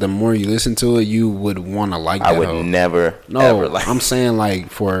feel like the more you listen to it, you would want to like that. I would never. No, ever like. I'm saying like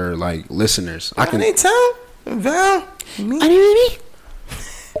for like listeners. I can tell Val.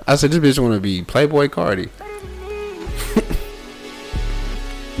 I said, this bitch want to be Playboy Cardi.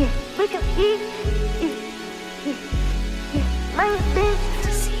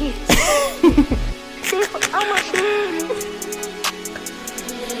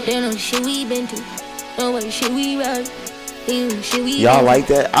 Y'all like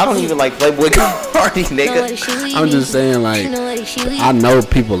that? I don't even like Playboy Cardi, nigga. I'm just saying, like, I know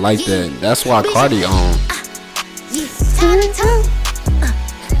people like that. That's why Cardi on.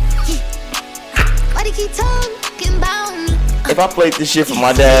 If I played this shit for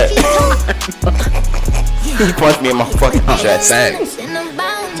my dad, he punched me in my fucking chest. Turn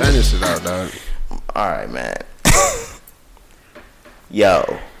this shit out, dog. Alright, man.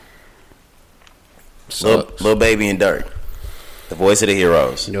 Yo. Lil Baby and Durk, the voice of the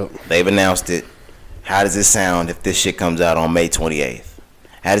heroes. Yep. They've announced it. How does it sound if this shit comes out on May 28th?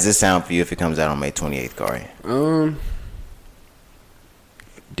 How does it sound for you if it comes out on May 28th, Corey?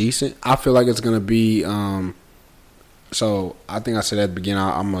 Decent. I feel like it's gonna be. So I think I said at the beginning.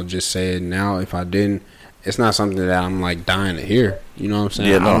 I'm gonna just say it now. If I didn't, it's not something that I'm like dying to hear. You know what I'm saying?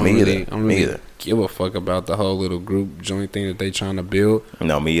 Yeah, no, me either. I don't really give a fuck about the whole little group joint thing that they trying to build.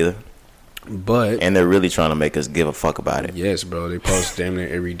 No, me either. But and they're really trying to make us give a fuck about it. Yes, bro. They post damn near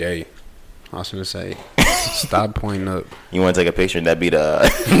every day. I was gonna say, stop pointing up. You want to take a picture and that be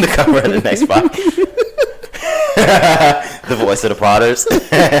the cover of the next spot? The voice of the Prodders.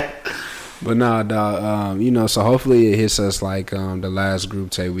 But nah, dog. You know, so hopefully it hits us like the last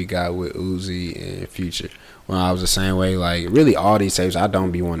group tape we got with Uzi and Future. When I was the same way, like really all these tapes, I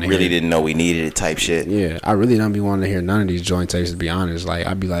don't be wanting to really hear. Didn't know we needed it type shit. Yeah, I really don't be wanting to hear none of these joint tapes, to be honest. Like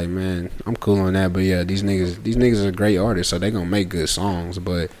I'd be like, man, I'm cool on that, but yeah, these niggas are great artists, so they gonna make good songs,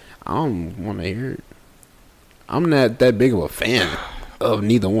 but I don't want to hear it. I'm not that big of a fan of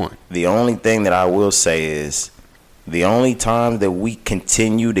neither one. The only thing that I will say is, the only time that we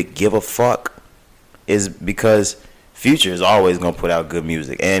continue to give a fuck is because Future is always gonna put out good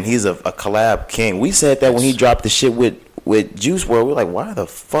music, and he's a collab king. We said that when he dropped the shit with Juice WRLD. We're like, why the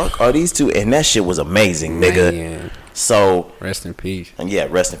fuck are these two? And that shit was amazing, nigga. Man. So rest in peace. And yeah,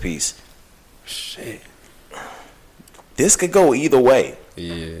 rest in peace. Shit. This could go either way.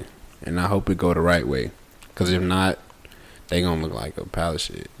 Yeah, and I hope it go the right way, cause if not, they gonna look like a pile of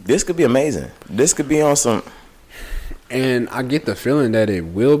shit. This could be amazing. This could be on some. And I get the feeling that it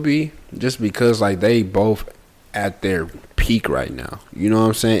will be, just because like they both at their peak right now. You know what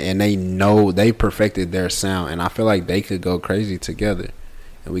I'm saying? And they know they perfected their sound, and I feel like they could go crazy together.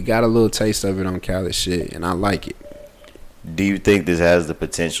 And we got a little taste of it on Khaled shit, and I like it. Do you think this has the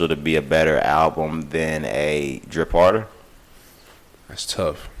potential to be a better album than a Drip Harder? That's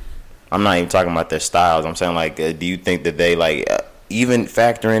tough. I'm not even talking about their styles. I'm saying, like, do you think that they, like, even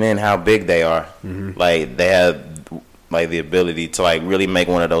factoring in how big they are, like, they have, like, the ability to, like, really make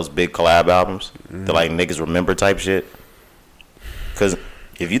one of those big collab albums to, like, niggas remember type shit? Because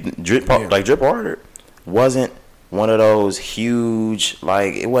if you, Drip Harder wasn't one of those huge,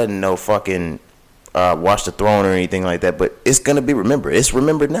 like, it wasn't no fucking Watch the Throne or anything like that, but it's going to be remembered. It's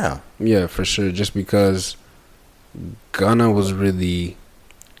remembered now. Yeah, for sure. Just because Gunna was really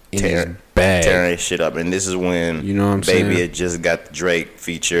in his bag, tearing his shit up, and this is when, you know what I'm saying, Baby had just got the Drake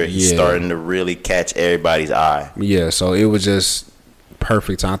feature. He's starting to really catch everybody's eye. Yeah, so it was just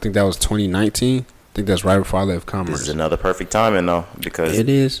perfect time. I think that was 2019. I think that's right before I left Commerce. This is another perfect timing though, because it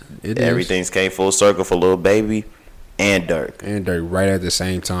is. Everything's came full circle for Lil Baby and Durk. Right at the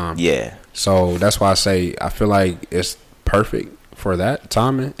same time. Yeah. So that's why I say I feel like it's perfect for that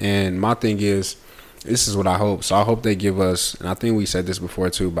timing. And my thing is, this is what I hope. So I hope they give us, and I think we said this before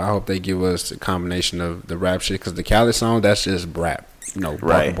too, but I hope they give us a combination of the rap shit, because the Khaled song, that's just rap, you know,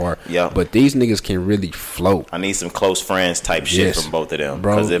 bar to bar. Yeah. But these niggas can really float. I need some close friends type shit from both of them,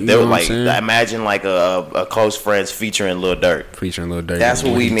 bro. Because if they were like, imagine like a close friends featuring Lil Durk. That's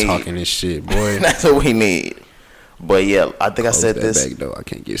what we need. Talking this shit, boy. That's what we need. But yeah, I think I said this. Back though, I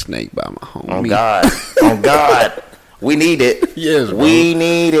can't get snaked by my homie. Oh God, oh God, we need it. Yes, bro. We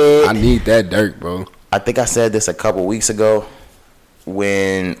need it. I need that Durk, bro. I think I said this a couple weeks ago,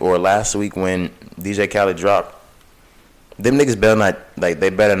 last week when DJ Khaled dropped. Them niggas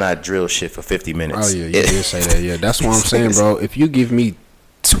better not drill shit for 50 minutes. Oh yeah, you did say that. Yeah, that's what I'm saying, bro. If you give me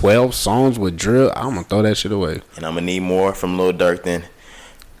 12 songs with drill, I'm gonna throw that shit away. And I'm gonna need more from Lil Durk than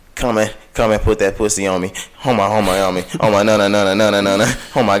come and put that pussy on me. Oh my on me. Oh my no.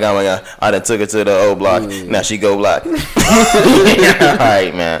 Oh my God. I done took her to the old block. Now she go block. All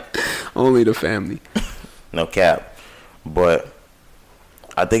right, man. Only the family. No cap. But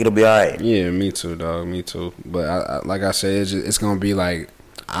I think it'll be all right. Yeah, me too, dog. Me too. But like I said, it's gonna be like,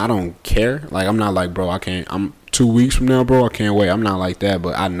 I don't care. Like, I'm not like, bro, I'm too 2 weeks from now, bro, I can't wait. I'm not like that,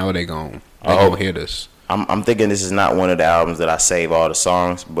 but I know they gonna hit us. I'm thinking this is not one of the albums that I save all the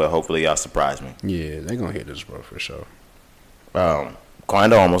songs, but hopefully y'all surprise me. Yeah, they gonna hit us, bro, for sure.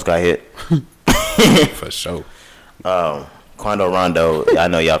 Quando almost got hit. For sure. Quando Rondo, I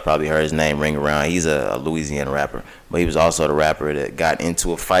know y'all probably heard his name ring around. He's a Louisiana rapper, but he was also the rapper that got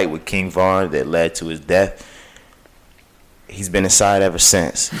into a fight with King Von that led to his death. He's been inside ever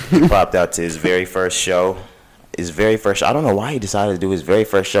since. He popped out to his very first show. I don't know why he decided to do his very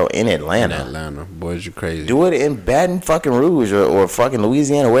first show in Atlanta. Boys, you crazy. Do it in Baton fucking Rouge or fucking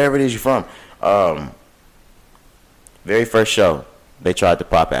Louisiana, wherever it is you're from. Very first show, they tried to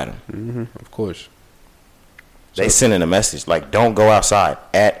pop at him. Mm-hmm, of course. They sending a message like, don't go outside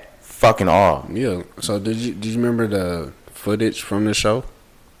at fucking all. Yeah. So did you remember the footage from the show?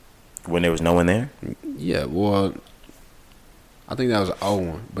 When there was no one there? Yeah, well, I think that was an old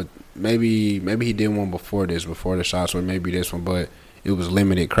one, but maybe he did one before the shots, or maybe this one, but it was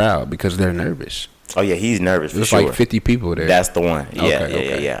limited crowd because they're nervous. Oh yeah, he's nervous. It was like 50 people there. That's the one.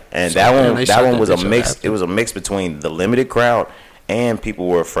 Yeah. And so, that one was a mix. It was a mix between the limited crowd and people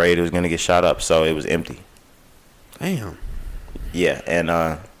were afraid it was gonna get shot up, so it was empty. Damn. Yeah, and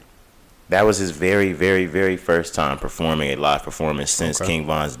that was his very, very, very first time performing a live performance since King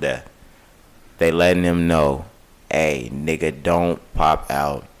Von's death. They letting him know, hey, nigga, don't pop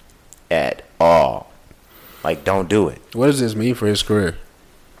out at all. Like, don't do it. What does this mean for his career?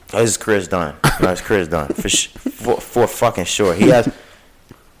 Oh, his career's done. No, his career's done. For fucking sure. He has...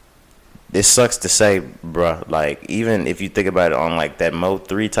 It sucks to say, bruh. Like, even if you think about it on, like, that Mode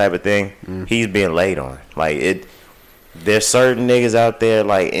 3 type of thing, he's being laid on. Like, there's certain niggas out there,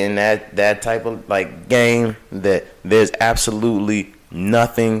 like, in that type of, like, game that there's absolutely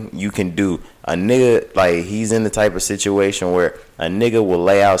nothing you can do. A nigga, like, he's in the type of situation where a nigga will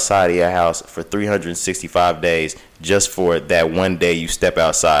lay outside of your house for 365 days just for that one day you step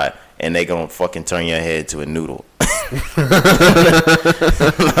outside and they gonna fucking turn your head to a noodle.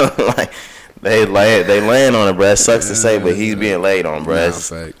 Like, they laying on it, bruh. It sucks to say, but he's being laid on, bruh.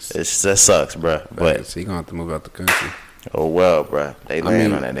 That sucks, bruh. But he gonna have to move out the country. Oh well, bruh. They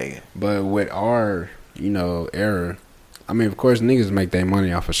laying on that nigga. But with our, era, I mean, of course, niggas make their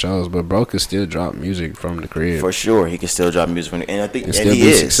money off of shows, but bro could still drop music from the crib. For sure, he can still drop music from the, and I think and still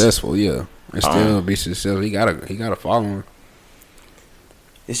be successful. Yeah, and still be successful. He got a following.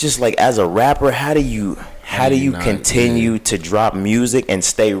 It's just like, as a rapper, how do you continue to drop music and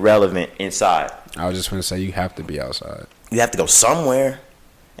stay relevant inside? I was just gonna say, you have to be outside. You have to go somewhere,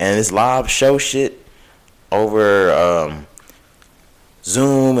 and this live show shit over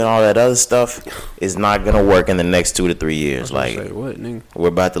Zoom and all that other stuff is not gonna work in the next 2 to 3 years. Like, say, what, nigga? We're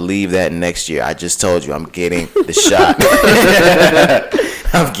about to leave that next year. I just told you I'm getting the shot.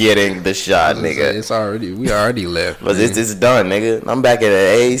 I'm getting the shot, nigga. We already left. But it's done, nigga. I'm back at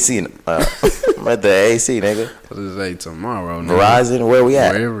the AAC. I'm at the AAC, nigga. Let's say tomorrow, nigga. Verizon, where we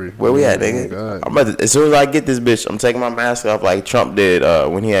at? Where we at, Oh nigga? I'm about to, as soon as I get this bitch, I'm taking my mask off like Trump did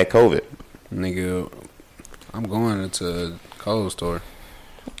when he had COVID. Nigga, I'm going into Cole's tour.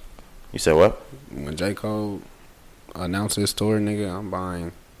 You said what? When J. Cole announced his tour, nigga, I'm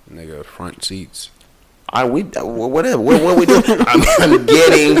buying, nigga, front seats. Whatever. What we doing? I'm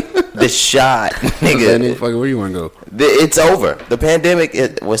getting the shot, nigga. Where you want to go? It's over. The pandemic.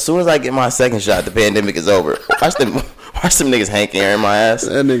 As soon as I get my second shot, the pandemic is over. Watch them niggas Hank Aaron my ass.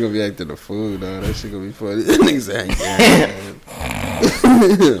 That nigga gonna be acting the fool, dog. That shit gonna be funny. That nigga's Hank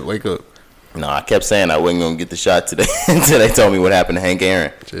Aaron. Wake up. No, I kept saying I wasn't gonna get the shot today until they told me what happened to Hank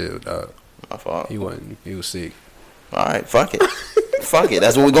Aaron. Chill, dog. My fault. He wasn't. He was sick. All right, fuck it. Fuck it.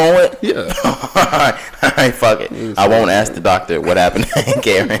 That's what we're going with? Yeah. All right, fuck it. I won't ask the doctor what happened to Hank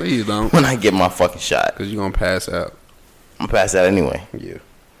Aaron. Please don't. When I get my fucking shot. Because you're going to pass out. I'm going to pass out anyway. Yeah.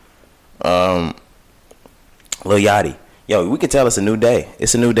 Lil Yachty. Yo, we can tell it's a new day.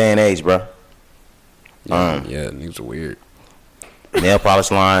 It's a new day and age, bro. Yeah, niggas are weird. Nail polish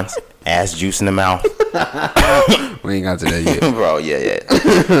lines. Ass juice in the mouth. We ain't got to that yet. Bro, yeah.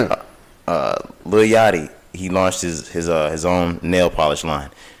 Lil Yachty. He launched his own nail polish line.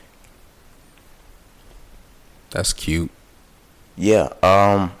 That's cute. Yeah.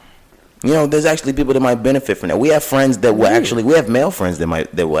 There's actually people that might benefit from that. We have friends that will we have male friends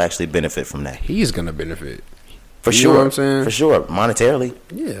that will actually benefit from that. He's gonna benefit. For sure. You know what I'm saying? For sure. Monetarily.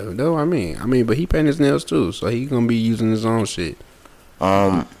 Yeah, that's what I mean. But he painting his nails too, so he gonna be using his own shit.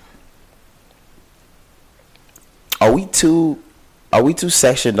 Are we too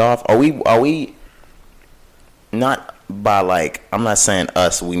sectioned off? Are we not by, like, I'm not saying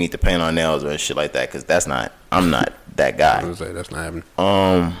us, we need to paint our nails or shit like that, because I'm not that guy. I was say that's not happening.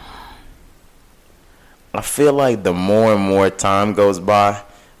 I feel like the more and more time goes by,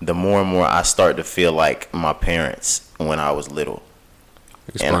 the more and more I start to feel like my parents when I was little.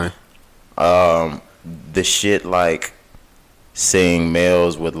 Explain. And, the shit like seeing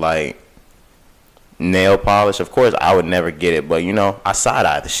males with like nail polish. Of course, I would never get it, but you know, I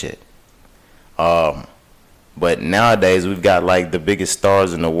side-eye the shit. But nowadays we've got like the biggest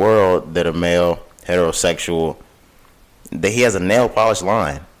stars in the world that are male, heterosexual. He has a nail polish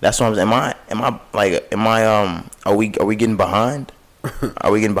line. That's what I'm saying. Are we getting behind?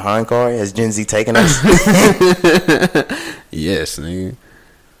 Are we getting behind, Corey? Has Gen Z taken us? Yes, nigga.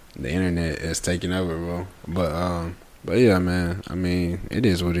 The internet is taking over, bro. But yeah, man. I mean, it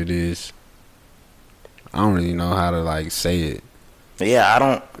is what it is. I don't really know how to like say it. Yeah, I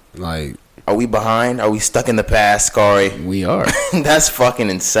don't. Like, are we behind? Are we stuck in the past, Corey? We are. That's fucking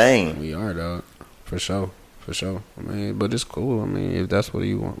insane. We are, dog. For sure. I mean, but it's cool. I mean, if that's what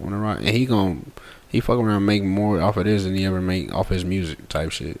you want to rock, and he fuck around and make more off of this than he ever make off his music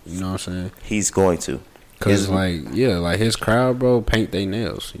type shit. You know what I'm saying? He's going to. Cause like his crowd, bro, paint they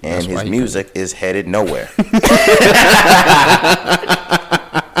nails, and his music is headed nowhere.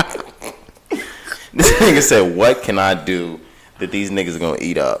 This nigga said, "What can I do that these niggas are gonna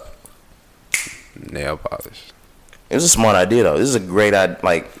eat up?" Nail polish. It was a smart idea though. This is a great idea.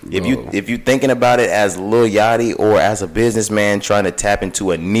 Like if you thinking about it as Lil Yachty or as a businessman trying to tap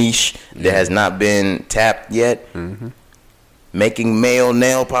into a niche that has not been tapped yet, making male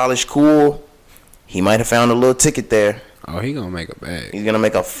nail polish cool. He might have found a little ticket there. Oh, he gonna make a bag. He's gonna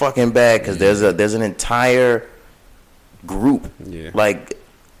make a fucking bag because there's an entire group. Yeah. Like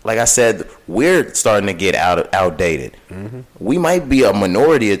I said, we're starting to get outdated. We might be a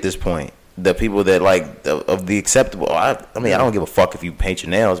minority at this point. The people that like of the acceptable. I mean, I don't give a fuck if you paint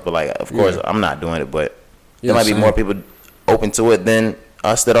your nails, but like, of course, I'm not doing it. But there might be more people open to it than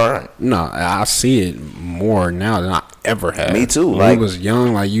us that aren't. No, I see it more now than I ever have. Me too. When like, we was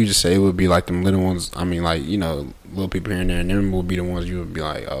young, like you just say, it would be like them little ones. I mean, like, you know, little people here and there, and them would be the ones you would be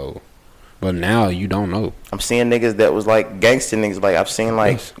like, oh. But now you don't know. I'm seeing niggas that was like gangster niggas. Like I've seen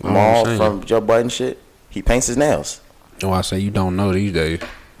like Maul from Joe Budden shit. He paints his nails. Oh, I say you don't know these days.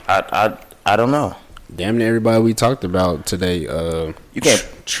 I don't know. Damn near everybody we talked about today. You can't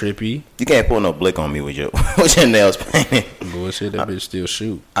Trippy. You can't pull no blick on me with your nails painted. Bullshit, that bitch still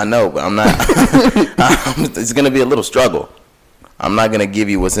shoot. I know, but I'm not. It's gonna be a little struggle. I'm not gonna give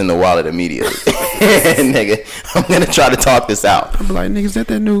you what's in the wallet immediately, nigga. I'm gonna try to talk this out. I'm like, niggas, that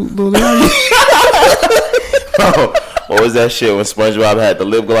new little area? Bro, what was that shit when SpongeBob had the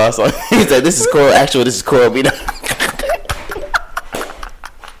lip gloss on? He said, "This is Coral. Actually, this is Coral B."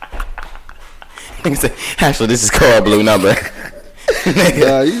 He said, "Actually, this is Coral Blue number."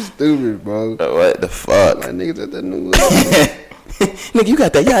 Nah, you stupid, bro. What the fuck? My niggas at that new Nigga, you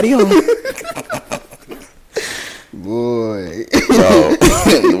got that yachty on. Boy. Bro,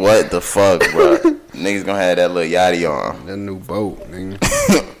 what the fuck, bro? Niggas gonna have that little yachty on. That new boat, nigga.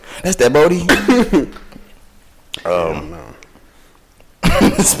 That's that boaty? No.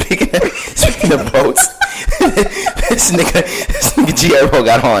 Speaking of boats, this nigga G Herbo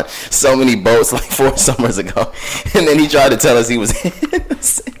got on so many boats like 4 summers ago, and then he tried to tell us he was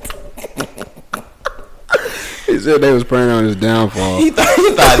innocent. He said they was praying on his downfall. He thought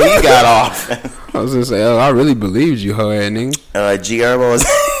he got off. I was gonna say, I really believed you, hoe ass nigga. G Herbo is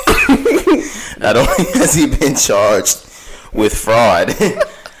not only has he been charged with fraud,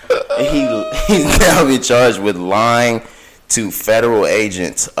 he's now been charged with lying to federal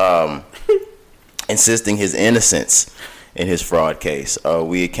agents, insisting his innocence in his fraud case.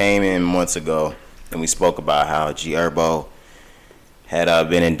 We came in months ago and we spoke about how G Herbo had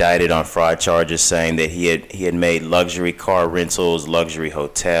been indicted on fraud charges, saying that he had made luxury car rentals, luxury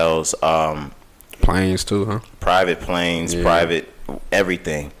hotels, planes too, huh? Private planes, private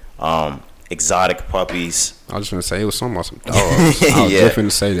everything, exotic puppies. I was just gonna say it was something about some dogs. I was definitely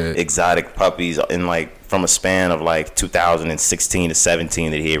to say that. Exotic puppies in like from a span of like 2016 to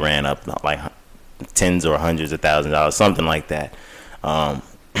 17 that he ran up like tens or hundreds of thousands of dollars, something like that. And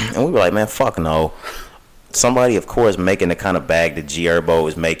we were like, man, fuck no. Somebody, of course, making the kind of bag that G Herbo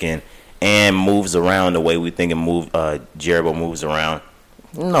is making and moves around the way we think G Herbo moves around.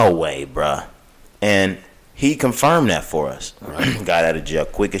 No way, bruh. And he confirmed that for us. Got out of jail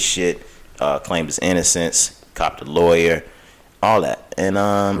quick as shit. Claimed his innocence. Copped a lawyer. All that. And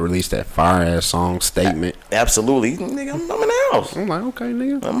released that fire ass song Statement. Absolutely. Nigga, I'm in the house. I'm like, okay,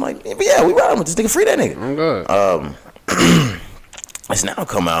 nigga. I'm like, yeah, we riding with this nigga. Free that nigga. I'm good. It's now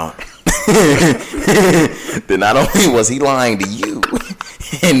come out that not only was he lying to you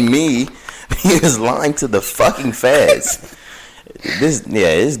and me, he was lying to the fucking feds.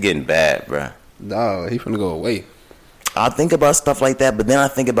 It's getting bad, bro. Dog, he finna go away. I think about stuff like that, but then I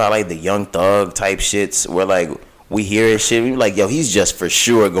think about like the Young Thug type shits where like we hear his shit, we be like, yo, he's just for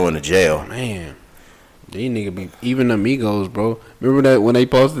sure going to jail. Man, these niggas be even the Migos, bro. Remember that when they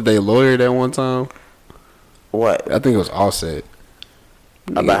posted their lawyer that one time? What? I think it was Offset.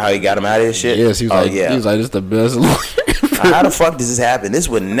 About how he got him out of his shit? Yes, he was he was like, this is the best lawyer. How the fuck does this happen? This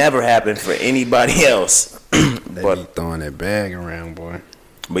would never happen for anybody else. They be throwing that bag around, boy.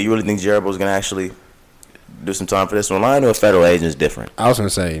 But you really think Jerobo's gonna actually do some time for this online, or a federal agent is different? I was gonna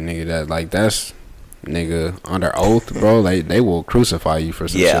say, nigga, that's nigga under oath, bro. Like they will crucify you for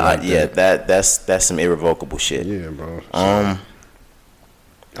some shit like that. That's some irrevocable shit. Yeah, bro. So,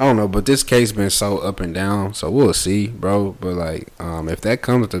 I don't know, but this case been so up and down, so we'll see, bro. But like, if that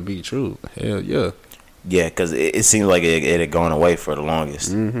comes to be true, hell yeah. Yeah, because it seems like it had gone away for the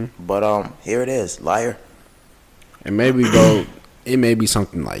longest. Mm-hmm. But here it is, liar. And maybe, bro, it may be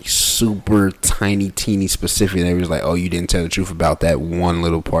something like super tiny, teeny specific. They was like, oh, you didn't tell the truth about that one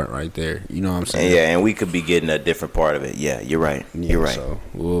little part right there. You know what I'm saying? Yeah, and we could be getting a different part of it. Yeah, you're right. Yeah, you're right. So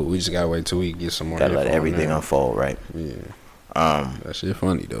we just gotta wait till we get some more. Gotta let everything unfold, right? Yeah. That shit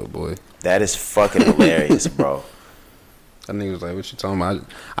funny though, boy. That is fucking hilarious, bro. That nigga was like, "What you talking about?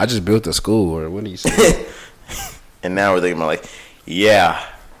 I just built a school, or what do you say?" And now we're thinking about like, yeah,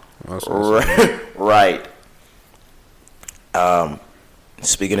 right.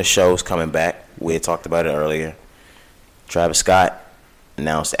 Speaking of shows coming back, we had talked about it earlier. Travis Scott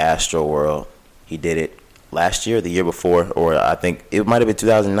announced Astroworld. He did it last year, the year before, or I think it might have been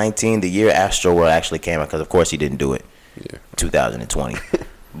 2019, the year Astroworld actually came out, because of course he didn't do it. Yeah. 2020.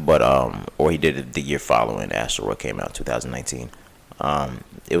 But or he did it the year following Astroworld came out, 2019.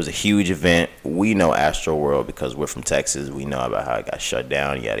 It was a huge event. We know Astroworld because we're from Texas. We know about how it got shut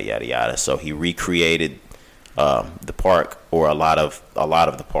down, yada yada yada. So he recreated the park, or a lot of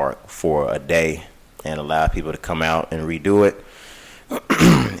the park, for a day and allowed people to come out and redo it.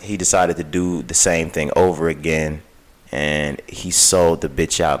 He decided to do the same thing over again, and he sold the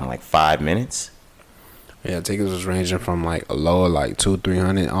bitch out in like 5 minutes. Yeah, tickets was ranging from like a low of like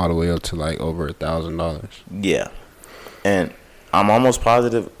 $200-300 all the way up to like over $1,000. Yeah, and I'm almost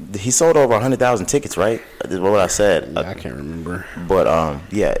positive he sold over 100,000 tickets. Right? Is what I said. Yeah, I can't remember. But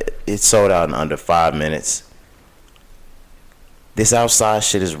yeah, it sold out in under 5 minutes. This outside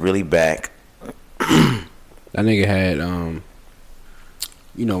shit is really back. That nigga had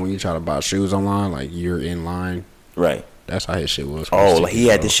you know when you try to buy shoes online, like you're in line. Right. That's how his shit was. Oh, like he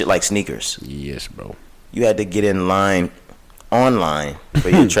had this shit like sneakers. Yes, bro. You had to get in line online for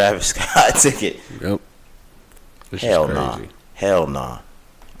your Travis Scott ticket. Yep. Hell nah. Hell nah.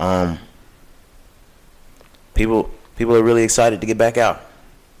 People are really excited to get back out.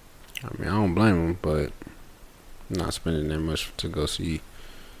 I mean, I don't blame them, but I'm not spending that much to go see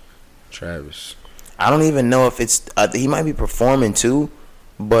Travis. I don't even know if it's he might be performing too,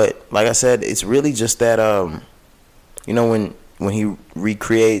 but like I said, it's really just that you know when he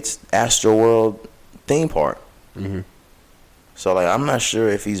recreates Astroworld theme park. Mm-hmm. So like I'm not sure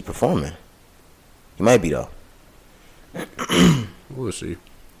if he's performing. He might be though. We'll see.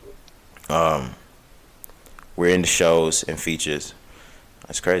 We're into shows and features.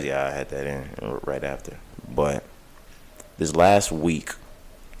 It's crazy how I had that in right after. But this last week,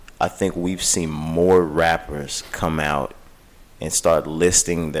 I think we've seen more rappers come out and start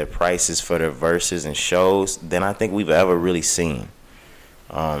listing their prices for their verses and shows than I think we've ever really seen.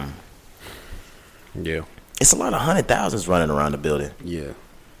 Yeah. It's a lot of 100,000s running around the building. Yeah.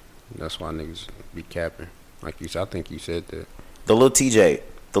 That's why niggas be capping. Like you said, I think you said that. The little TJ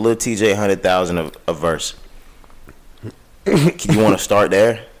 100,000 a verse. You want to start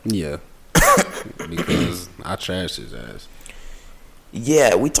there? Yeah. Because I trashed his ass.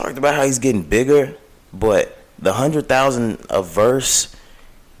 Yeah, we talked about how he's getting bigger, but the 100,000 a verse,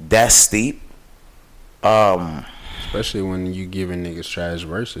 that's steep. Especially when you giving niggas trash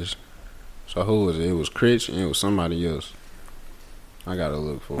verses. So who was it? It was Critch and it was somebody else. I gotta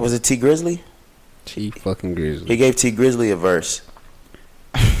look for it. Was it T Grizzly? T fucking Grizzly. He gave T Grizzly a verse.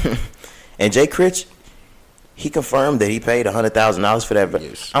 And Jay Critch, he confirmed that he paid $100,000 for that verse.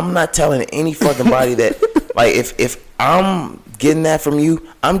 Yes. I'm not telling any fucking body that, like, if I'm getting that from you,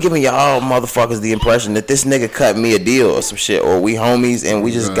 I'm giving y'all motherfuckers the impression that this nigga cut me a deal or some shit, or we homies and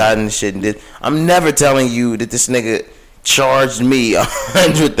we just got in the shit and did. I'm never telling you that this nigga charged me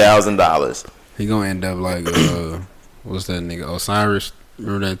 $100,000. He gonna end up like what's that nigga Osiris?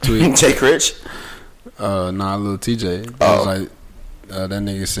 Remember that tweet? Jay Critch? Nah, little TJ. Oh. Was like, that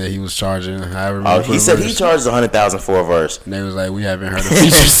nigga said he was charging however Oh, much. he said he charged 100,000 for a verse. And they was like, we haven't heard a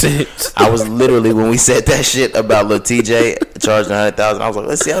feature since. I was literally, when we said that shit about Lil TJ charging 100,000, I was like,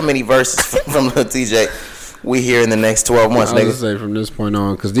 let's see how many verses from Lil TJ we hear in the next 12 months, I was nigga. gonna say from this point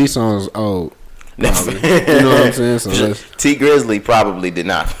on, because these songs old. Probably. You know what I'm saying? So T Grizzly probably did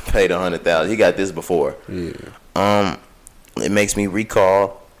not pay the 100,000. He got this before. Yeah. It makes me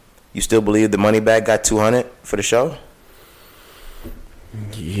recall. You still believe the Moneybagg got 200 for the show?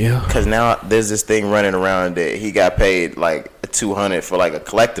 Yeah. Because now there's this thing running around that he got paid like 200 for like a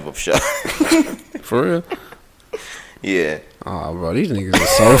collective of show. For real? Yeah. Oh, bro, these niggas are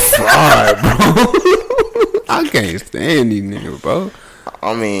so fried, bro. I can't stand these niggas, bro.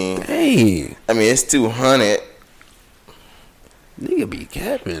 I mean, Hey, it's 200. nigga be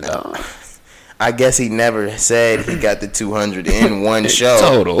capping, dog. I guess he never said he got the 200 in one show.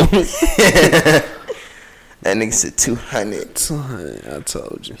 Total. That nigga said 200. 200, I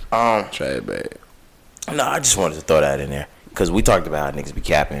told you. Try it back. No, I just wanted to throw that in there because we talked about how niggas be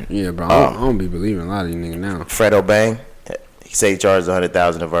capping. Yeah, bro. I don't be believing a lot of these niggas now. Fredo Bang, he said he charged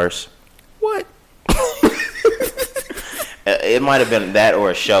 100,000 a verse. What? It might have been that or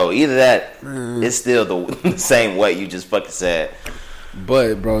a show. Either that, it's still the same way you just fucking said.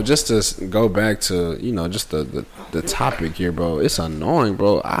 But, bro, just to go back to, just the topic here, bro, it's annoying,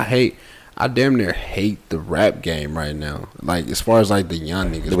 bro. I damn near hate the rap game right now. Like, as far as, like, the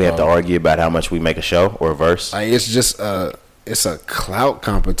young niggas, Do we have to argue about how much we make a show or a verse? Like, it's just it's a clout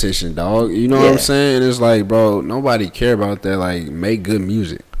competition, dog. You know what I'm saying? And it's like, bro, nobody care about that. Like, make good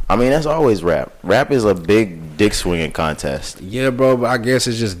music. I mean, that's always rap. Rap is a big dick swinging contest. Yeah, bro, but I guess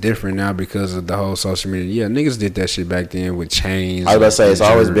it's just different now because of the whole social media. Yeah, niggas did that shit back then with chains. I was about to say, it's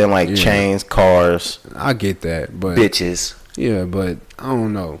always been like chains, cars, I get that, but bitches. Yeah, but I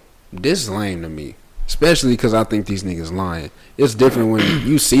don't know. This lame to me. Especially because I think these niggas lying. It's different when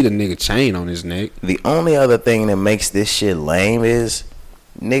you see the nigga chain on his neck. The only other thing that makes this shit lame is,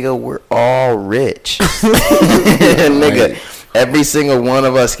 nigga, we're all rich. Nigga, every single one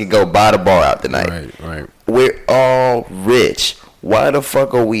of us can go buy the bar out tonight. Right. We're all rich. Why the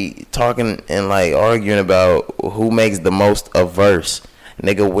fuck are we talking and like arguing about who makes the most a verse?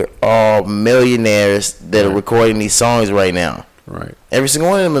 Nigga, we're all millionaires that are recording these songs right now. Right. Every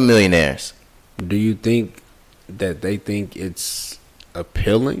single one of them are millionaires. Do you think that they think it's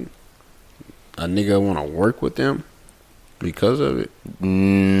appealing? A nigga want to work with them because of it?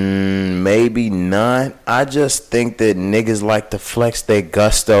 Maybe not. I just think that niggas like to flex their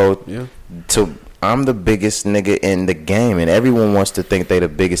gusto. Yeah. I'm the biggest nigga in the game, and everyone wants to think they the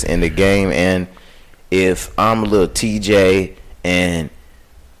biggest in the game. And if I'm a little TJ and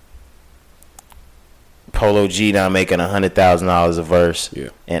Polo G now making $100,000 a verse,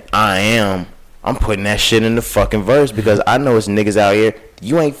 and I'm putting that shit in the fucking verse because I know it's niggas out here.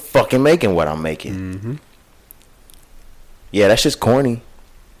 You ain't fucking making what I'm making. Mm-hmm. Yeah, that's just corny.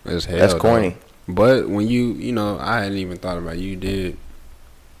 As hell, that's corny. Though. But when I hadn't even thought about it. You did.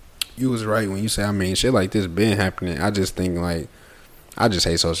 You was right when you say, I mean, shit like this been happening. I just think, like, I just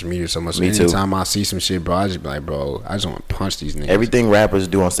hate social media so much. Me too. Anytime I see some shit, bro, I just be like, bro, I just want to punch these niggas. Everything rappers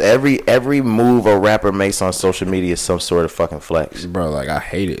do on every move a rapper makes on social media is some sort of fucking flex. Bro, like, I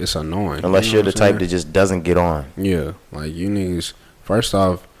hate it. It's annoying. Unless you're the type that just doesn't get on. Yeah, like, you niggas, first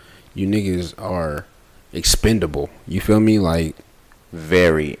off, you niggas are expendable. You feel me? Like,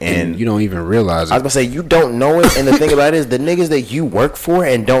 very. And you don't even realize it. I was gonna say, you don't know it, and the thing about it is the niggas that you work for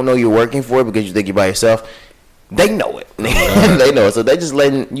and don't know you're working for because you think you're by yourself, they know it. They know it. So they just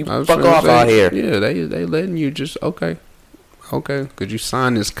letting you fuck off out here. Yeah, they letting you just okay. Could you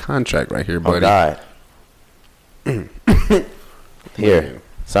sign this contract right here, buddy? Oh God. Here,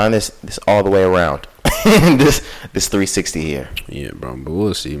 sign this all the way around. this 360 here. Yeah, bro, but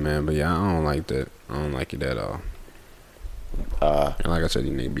we'll see, man. But yeah, I don't like that. I don't like it at all. And like I said,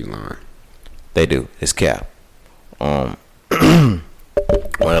 you niggas be lying. They do. It's cap. One of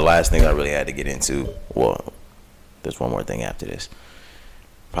the last things I really had to get into. Well, there's one more thing after this.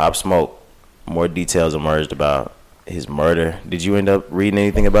 Pop Smoke. More details emerged about his murder. Did you end up reading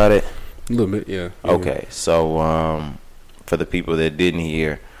anything about it? A little bit, yeah. Okay, so for the people that didn't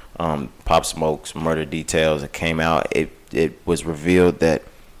hear, Pop Smoke's murder details that came out, it was revealed that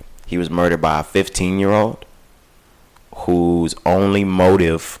he was murdered by a 15-year-old whose only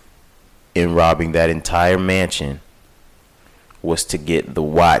motive in robbing that entire mansion was to get the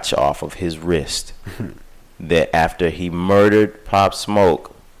watch off of his wrist. That after he murdered Pop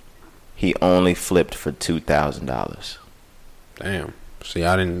Smoke, he only flipped for $2,000. Damn. See,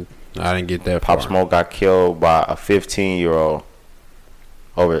 I didn't get that Pop far. Smoke got killed by a 15-year-old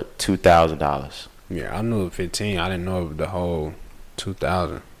over $2,000. Yeah, I knew 15. I didn't know of the whole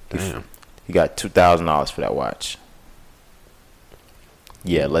 $2,000. Damn. He got $2,000 for that watch.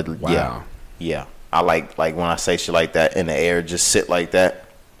 Yeah, Wow. Yeah. I like when I say shit like that in the air, just sit like that.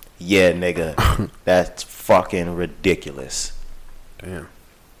 Yeah, nigga, that's fucking ridiculous. Damn.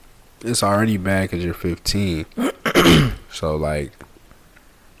 It's already bad because you're 15. So, like,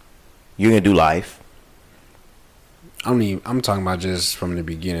 You gonna do life? I'm talking about just from the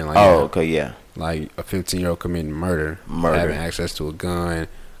beginning. Like, Okay, yeah. Like a 15-year-old committing murder, having access to a gun,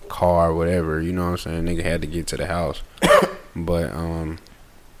 car, whatever. You know what I'm saying? Nigga had to get to the house. But,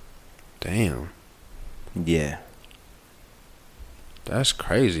 damn. Yeah. That's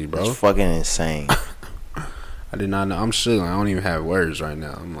crazy, bro. It's fucking insane. I did not know. I'm shook. I don't even have words right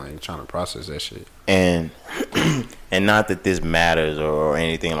now. I'm like trying to process that shit. And not that this matters or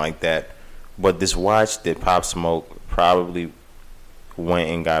anything like that, but this watch that Pop Smoke probably went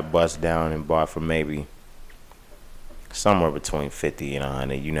and got bust down and bought for maybe somewhere between 50 and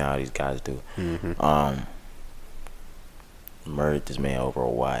 100. You know how these guys do. Mm-hmm. Murdered this man over a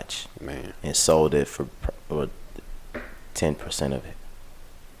watch, Man, and sold it for 10% of it.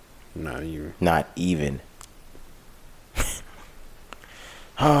 not even.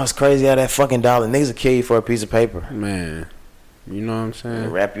 Oh, it's crazy how that fucking dollar niggas will kill you for a piece of paper. Man, you know what I'm They saying?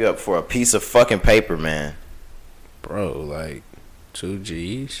 wrap you up for a piece of fucking paper, man. Bro, like 2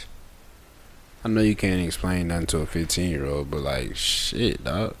 G's. I know you can't explain nothing to a 15-year-old, but like shit,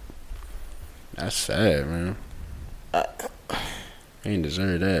 dog. That's sad, man. Ain't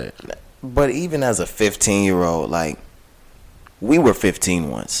deserve that. But even as a 15-year-old, like, we were 15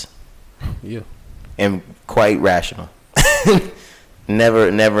 once. Yeah. And quite rational. Never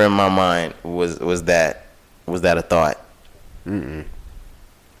in my mind was that a thought. I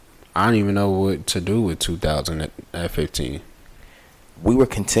don't even know what to do with 2,000 at 15. We were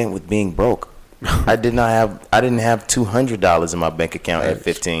content with being broke. I didn't have $200 in my bank account at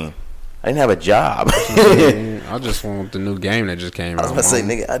 15. I didn't have a job. I just want the new game that just came out. I was about to say,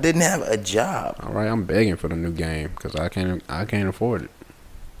 nigga, I didn't have a job. All right, I'm begging for the new game because I can't afford it.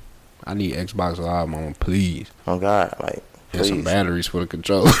 I need Xbox Live, mama, please. Oh God, like, And some please, batteries for the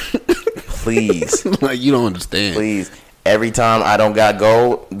controller. please, Like, you don't understand. please. Every time I don't got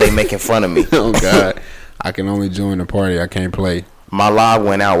gold, they making fun of me. Oh God, I can only join the party. I can't play. My live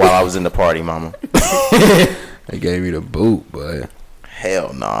went out while I was in the party, mama. They gave me the boot, but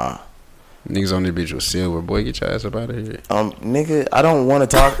Hell nah. niggas on this bitch was silver. Boy, get your ass up out of here. Nigga, I don't want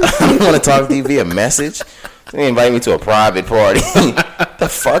to talk. I don't want to talk to you via message. They invite me to a private party. The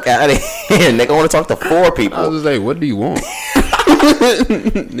fuck out of here, nigga. I want to talk to 4 people. I was just like, what do you want?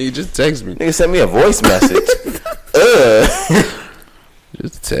 Nigga, just text me. Nigga, send me a voice message.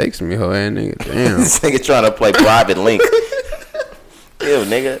 Just text me, hoe ass nigga. Damn. This nigga trying to play private link. Ew,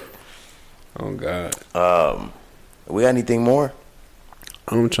 nigga. Oh God. We got anything more?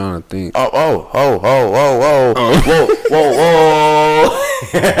 I'm trying to think. Whoa.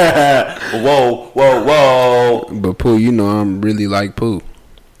 Whoa. But Pooh, you know I'm really like Pooh.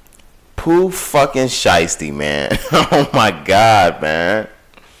 Pooh fucking shiesty, man. Oh my God, man.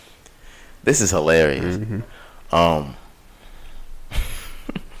 This is hilarious.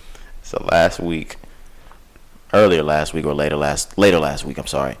 So earlier last week or later last week, I'm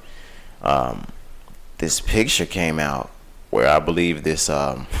sorry. This picture came out where I believe this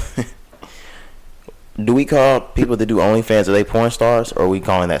do we call people that do OnlyFans, are they porn stars, or are we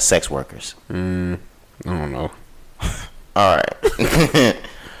calling that sex workers? I don't know. All right.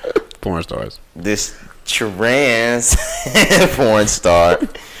 Porn stars. This trans porn star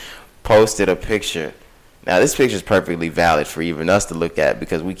posted a picture. Now, this picture is perfectly valid for even us to look at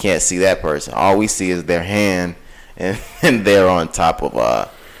because we can't see that person. All we see is their hand, and they're on top of a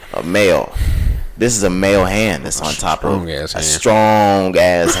male. This is a male hand that's on top of a strong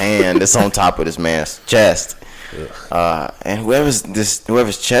ass hand that's on top of this man's chest. And whoever's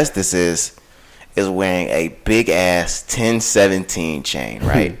chest this is wearing a big ass 1017 chain,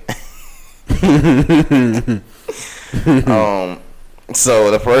 right?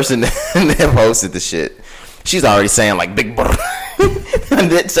 So the person that posted the shit, she's already saying like big brr.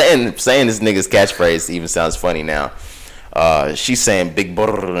 saying this nigga's catchphrase even sounds funny now. She's saying big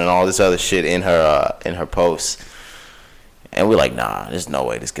brr and all this other shit in her posts, and we're like, nah, there's no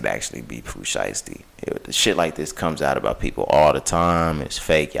way this could actually be Pooh Shiesty. Shit like this comes out about people all the time. It's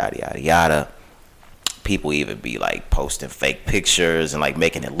fake, yada yada yada. People even be like posting fake pictures and like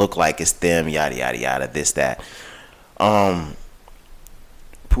making it look like it's them, yada yada yada, this that.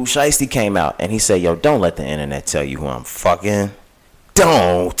 Pooh Shiesty came out and he said, yo, don't let the internet tell you who I'm fucking.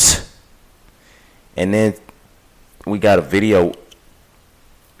 Don't. And then we got a video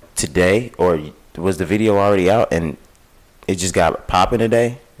today, or was the video already out? And it just got popping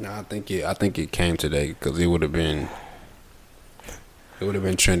today? No, I think it came today because it would have been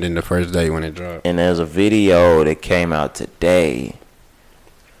trending the first day when it dropped. And there's a video that came out today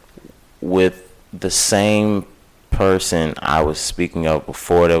with the same person I was speaking of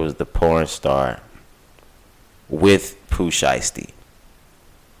before. There was the porn star with Pooh Shiesty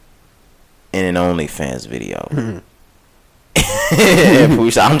in an OnlyFans video.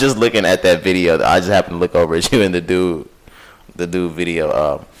 I'm just looking at that video. I just happened to look over at you and the dude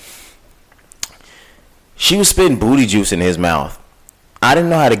video. She was spitting booty juice in his mouth. I didn't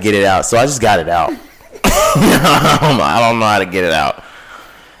know how to get it out, so I just got it out. I don't know how to get it out.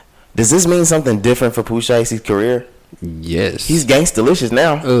 Does this mean something different for Pooh Shiesty's career? Yes. He's gangstalicious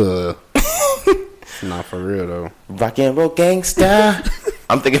now. Not for real though. Rock and roll gangsta.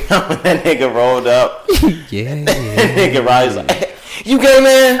 I'm thinking about when that nigga rolled up. Yeah. That nigga Rise like, hey, you gay,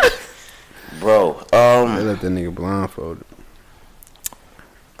 man? Bro, they let that nigga blindfolded.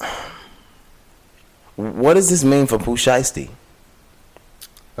 What does this mean for Pooh Shiesty?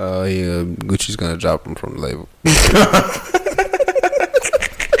 Yeah, Gucci's gonna drop him from the label.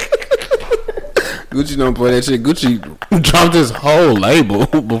 Gucci don't play that shit. Gucci dropped his whole label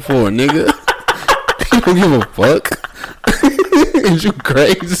before, nigga. He don't give a fuck. Is you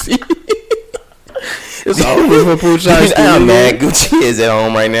crazy? It's over for Pooh Shiesty. I'm mad Gucci is at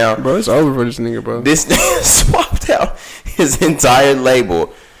home right now. Bro, it's over for this nigga, bro. This nigga swapped out his entire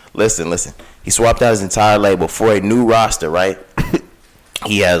label. Listen. He swapped out his entire label for a new roster, right?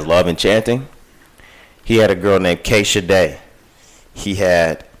 He has Love Enchanting. He had a girl named Keisha Day. He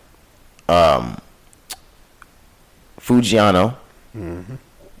had Fujiano. Mm-hmm.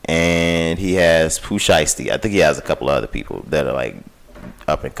 And he has Pooh Shiesty. I think he has a couple other people that are like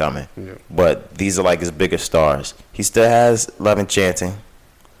up and coming. Yeah. But these are like his biggest stars. He still has Love Enchanting.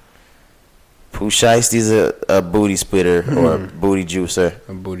 Pooh Shiesty's a booty splitter or a booty juicer.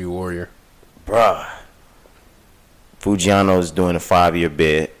 A booty warrior. Bruh. Fujiano's doing a 5-year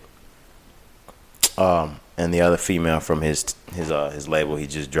bid. And the other female from his label he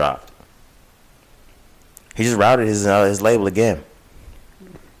just dropped. He just routed his label again.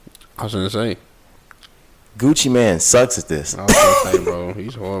 I was gonna say, Gucci Man sucks at this. I was gonna say, bro,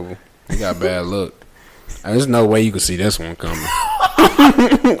 he's horrible. He got bad luck. There's no way you could see this one coming.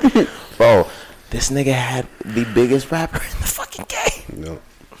 Bro, this nigga had the biggest rapper in the fucking game. No.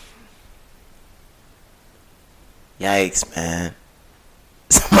 Yikes, man.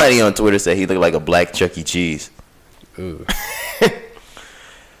 Somebody on Twitter said he looked like a black Chuck E. Cheese.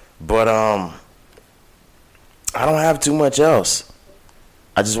 But I don't have too much else.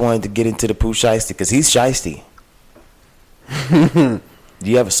 I just wanted to get into the Pooh Shiesty because he's shiesty. Do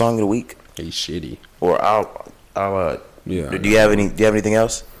you have a song of the week? He's shitty. Or yeah. Do you have anything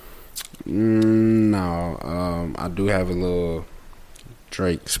else? No. I do have a little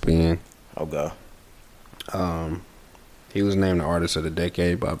Drake spin. Okay. He was named the Artist of the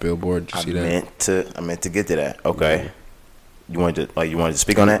Decade by Billboard. Did you see that? I meant to get to that. Okay. Yeah. You wanted to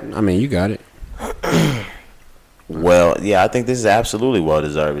speak on that? I mean, you got it. Well, yeah, I think this is absolutely well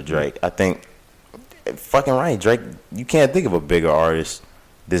deserved, Drake. I think fucking right, Drake. You can't think of a bigger artist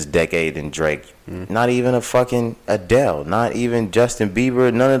this decade than Drake. Not even a fucking Adele. Not even Justin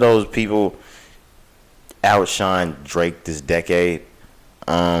Bieber. None of those people outshine Drake this decade.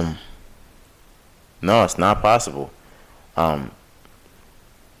 No, it's not possible. But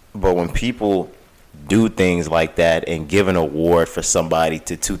when people do things like that and give an award for somebody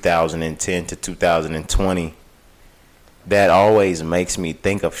to 2010 to 2020, that always makes me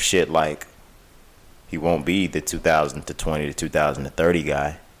think of shit like he won't be the 2020 to 2030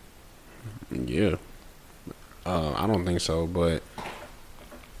 guy. Yeah. I don't think so, but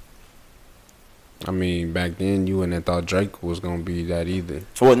I mean, back then you wouldn't have thought Drake was gonna be that either.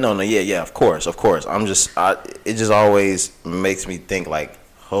 Well, no, yeah, of course. It just always makes me think like,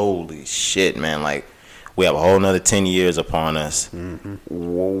 holy shit, man! Like, we have a whole nother 10 years upon us. Mm-hmm.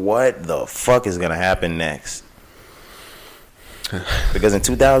 What the fuck is gonna happen next? Because in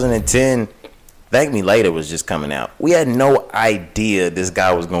 2010, Thank Me Later was just coming out. We had no idea this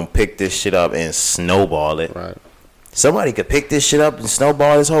guy was gonna pick this shit up and snowball it. Right. Somebody could pick this shit up and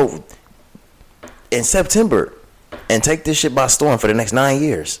snowball this whole in September and take this shit by storm for the next 9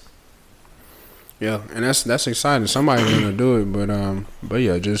 years. Yeah, and that's exciting. Somebody's gonna do it, but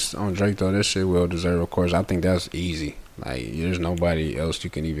yeah, just on Drake though, this shit well deserved. Of course, I think that's easy. Like, there's nobody else you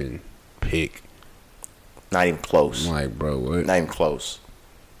can even pick. Not even close. I'm like, bro, what? Not even close.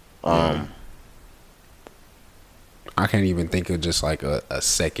 I can't even think of just like a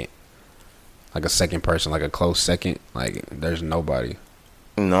second, like a second person, like a close second. Like, there's nobody.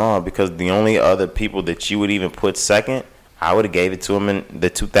 No, because the only other people that you would even put second, I would have gave it to him in the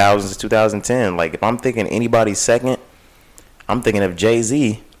 2000s, 2010. Like, if I'm thinking anybody's second, I'm thinking of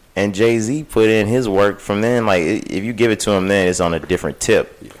Jay-Z. And Jay-Z put in his work from then. Like, if you give it to him then, it's on a different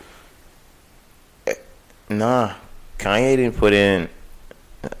tip. Yeah. Nah, Kanye didn't put in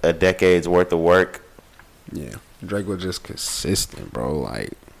a decade's worth of work. Yeah, Drake was just consistent, bro.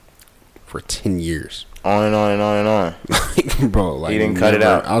 Like, for 10 years. On and on and on and on. Like, bro, like, he didn't cut it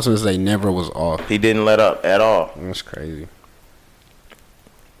out. I was gonna say never was off. He didn't let up at all. That's crazy.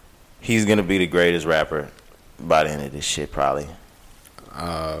 He's gonna be the greatest rapper by the end of this shit, probably.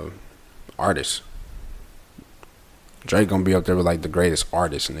 Artist. Drake gonna be up there with like the greatest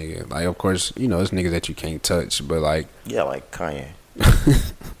artist, nigga. Like, of course, you know, it's niggas that you can't touch, but like, yeah, like Kanye,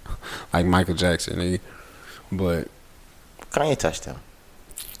 like Michael Jackson, nigga. But Kanye touched him.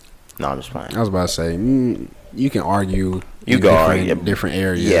 No, I'm just playing. I was about to say, you can argue. You can argue different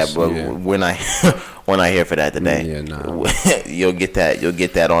areas. Yeah, but we're not here for that today. Yeah, nah. You'll get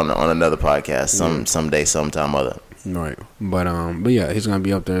that on another podcast someday, sometime other. Right, but yeah, he's gonna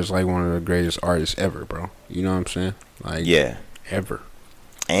be up there as like one of the greatest artists ever, bro. You know what I'm saying? Like, yeah, ever.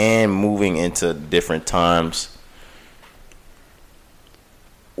 And moving into different times,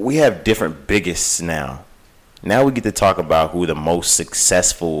 we have different biggest now. Now we get to talk about who the most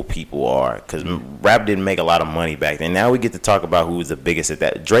successful people are, because rap didn't make a lot of money back then. Now we get to talk about who's the biggest at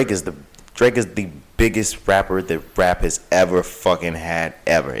that. Drake is the biggest rapper that rap has ever fucking had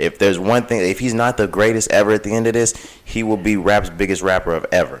ever. If there's one thing, if he's not the greatest ever at the end of this, he will be rap's biggest rapper of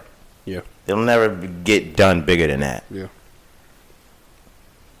ever. Yeah. It'll never get done bigger than that. Yeah.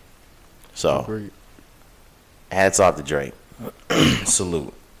 So, Agreed. Hats off to Drake.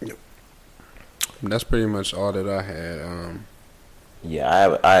 Salute. Yep. That's pretty much all that I had.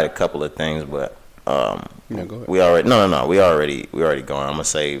 Yeah, I had a couple of things, but yeah, go ahead. we already going. I'm gonna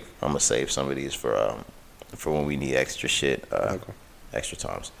save some of these for when we need extra shit, Okay. extra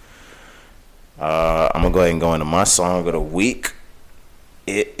times. I'm gonna go ahead and go into my song of the week.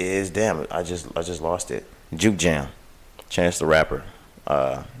 It is I just lost it. Juke Jam, Chance the Rapper,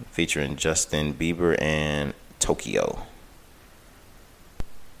 featuring Justin Bieber and Tokyo.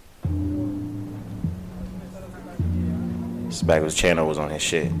 It's back when Channel was on his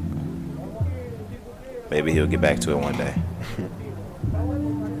shit. Maybe he'll get back to it one day.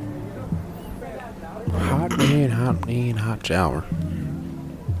 Hot man, hot shower.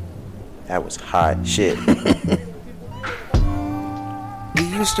 That was hot shit. We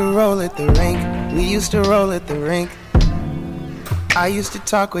used to roll at the rink. I used to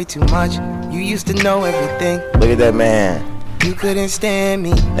talk way too much. You used to know everything. Look at that man. You couldn't stand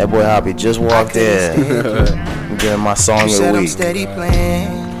me. That boy Hoppy just walked in. I'm giving my song You of said the I'm week. steady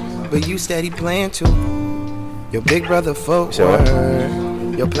playing, but you steady playing too. Your big brother folk So what?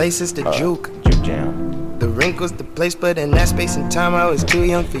 word. Your place is the juke. Juke Jam. The rink was the place, but in that space and time I was too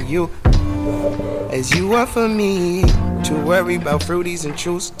young for you. As you were for me, to worry about fruities and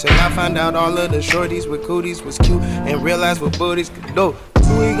truths. Till I found out all of the shorties with cooties was cute, and realized what booties could do.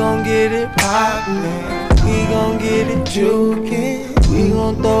 We gon' get it poppin', we gon' get it jukin'. We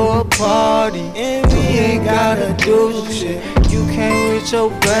gon' throw a party, and we ain't gotta do shit. You came with your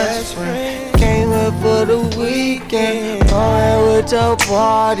best friend, came here for the weekend. All with your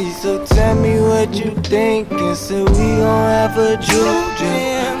party, so tell me what you thinkin'. So we gon' have a juke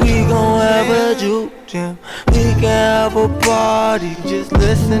jam, we gon' have a juke jam. We can have a party, just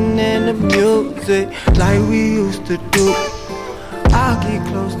listening to music like we used to do. I'll get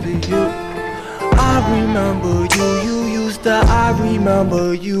close to you. I remember I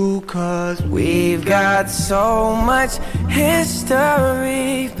remember you, cause we've got so much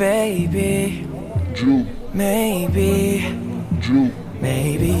history, baby. Drew. Maybe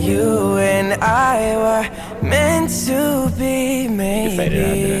you and I were meant to be,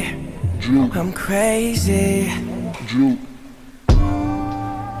 maybe. Drew. I'm crazy. Drew.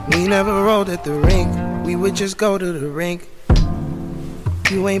 We never rolled at the rink, we would just go to the rink.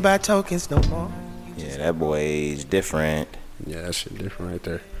 You ain't buy tokens no more. Yeah, that boy's different. Yeah, that shit different right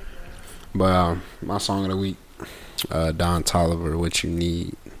there. But my song of the week, Don Toliver, What You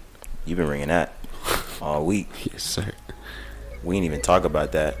Need. You've been ringing that all week. Yes, sir. We didn't even talk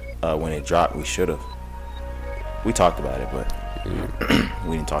about that when it dropped. We should have. We talked about it, but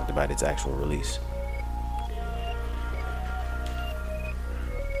we didn't talk about its actual release.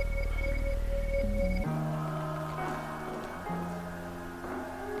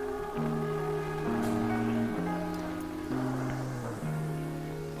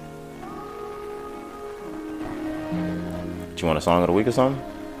 You want a song of the week or something?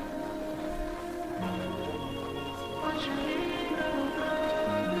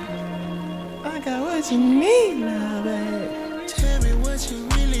 I got what you need now, baby.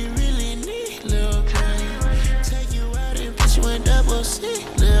 go see,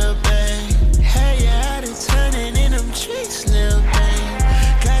 lil' babe. Hey, you out and turning in them trees, lil' babe.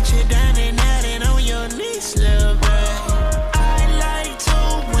 Got you down and out and on your knees, lil' babe. I like to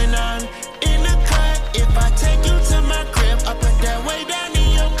when I'm in the cut. If I take you to my crib, I put that way down in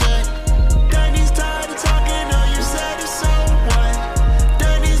your gut. Danny started talking, oh, you said it's so what?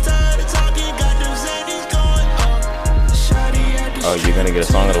 Danny started talking, got them Zannies going up. Shawty at the Oh, you're gonna get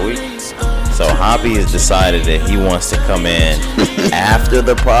a song of the week? So Hoppy has decided that he wants to come in after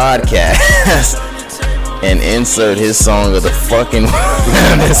the podcast and insert his song of the fucking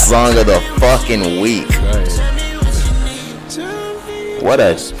his song of the fucking week. What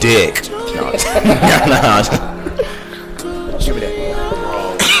a dick. No. Give me that.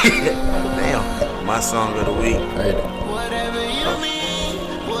 Damn. My song of the week.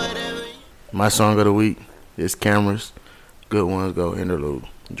 My song of the week is Cameras. Good Ones Go Interlude.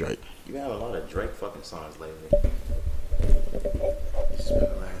 Drake. You have a lot of Drake fucking songs lately. This has been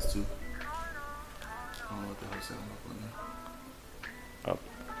the last two. I don't know what the hell sound up on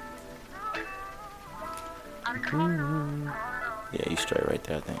there. Yeah, you straight right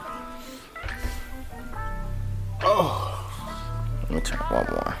there, I think. Oh. Let me turn one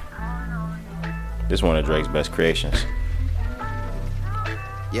more. This is one of Drake's best creations.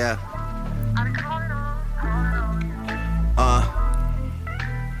 Yeah.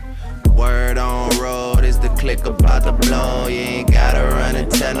 Word on road is the click about to blow. You ain't gotta run and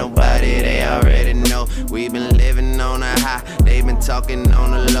tell nobody, they already know. We been living on a high, they been talking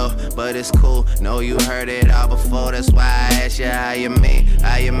on the low. But it's cool, know you heard it all before. That's why I asked you how you mean,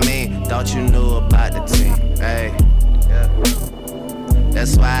 thought you knew about the team, hey, yeah.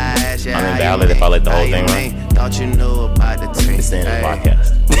 That's why I asked you I'm how invalid you if I let the whole mean, thing run. thought you knew about the team. It's the end of the hey. podcast.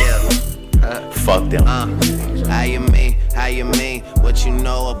 Yeah. Fuck them. How you mean, what you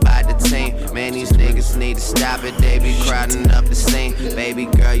know about the team? Man, these niggas need to stop it, they be crowding up the scene. Baby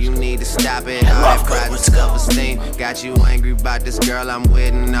girl, you need to stop it, all that pride and self-esteem. Got you angry about this girl I'm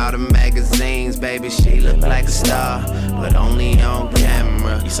with in all the magazines. Baby, she look like a star, but only on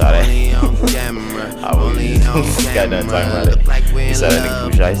camera. You saw that? Only on camera, only on Got done talking camera. about it. Look like we You in saw that nigga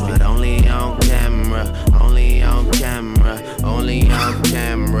love, Pooh Shiesty? but only on camera, only on camera, only on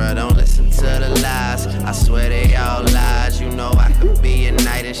camera. Don't listen to the lies, I swear they all lies. You know I could be a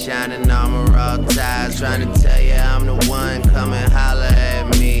knight in shining armor, all ties. Trying to tell you I'm the one, come and holler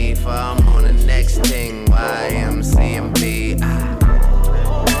at me. For I'm on the next thing, YMCMB.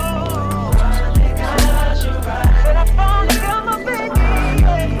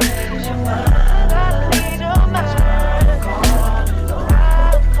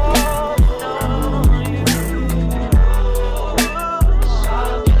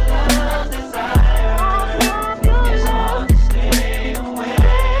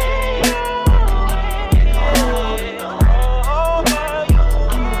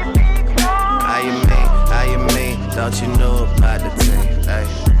 Thought you knew about the team, hey,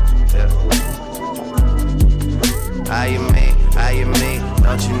 yeah. How you mean,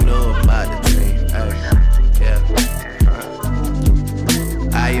 thought you knew about the team, hey, yeah.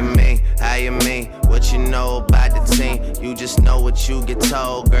 How you mean, what you know about the team? You just know what you get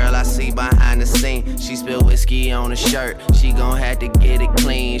told, girl, I see behind the scene. She spilled whiskey on the shirt, she gon' have to get it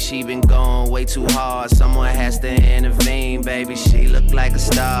clean. She been going way too hard, someone has to intervene. Baby, she look like a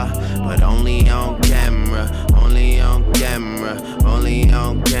star, but only on camera. Only on camera, only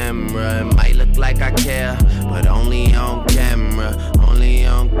on camera. It might look like I care, but only on camera. Only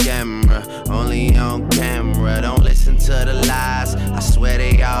on camera, only on camera. Don't listen to the lies, I swear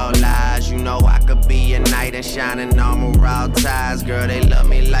they all lies. You know I could be a knight in shining armor, all ties. Girl, they love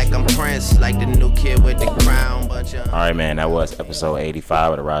me like I'm Prince, like the new kid with the crown. Alright, man, that was episode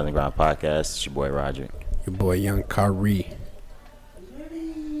 85 of the Rise and Grind podcast. It's your boy Roger. Your boy Young Kyrie.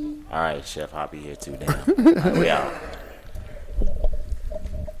 Alright, Chef Hoppy here too, damn. Alright, we out.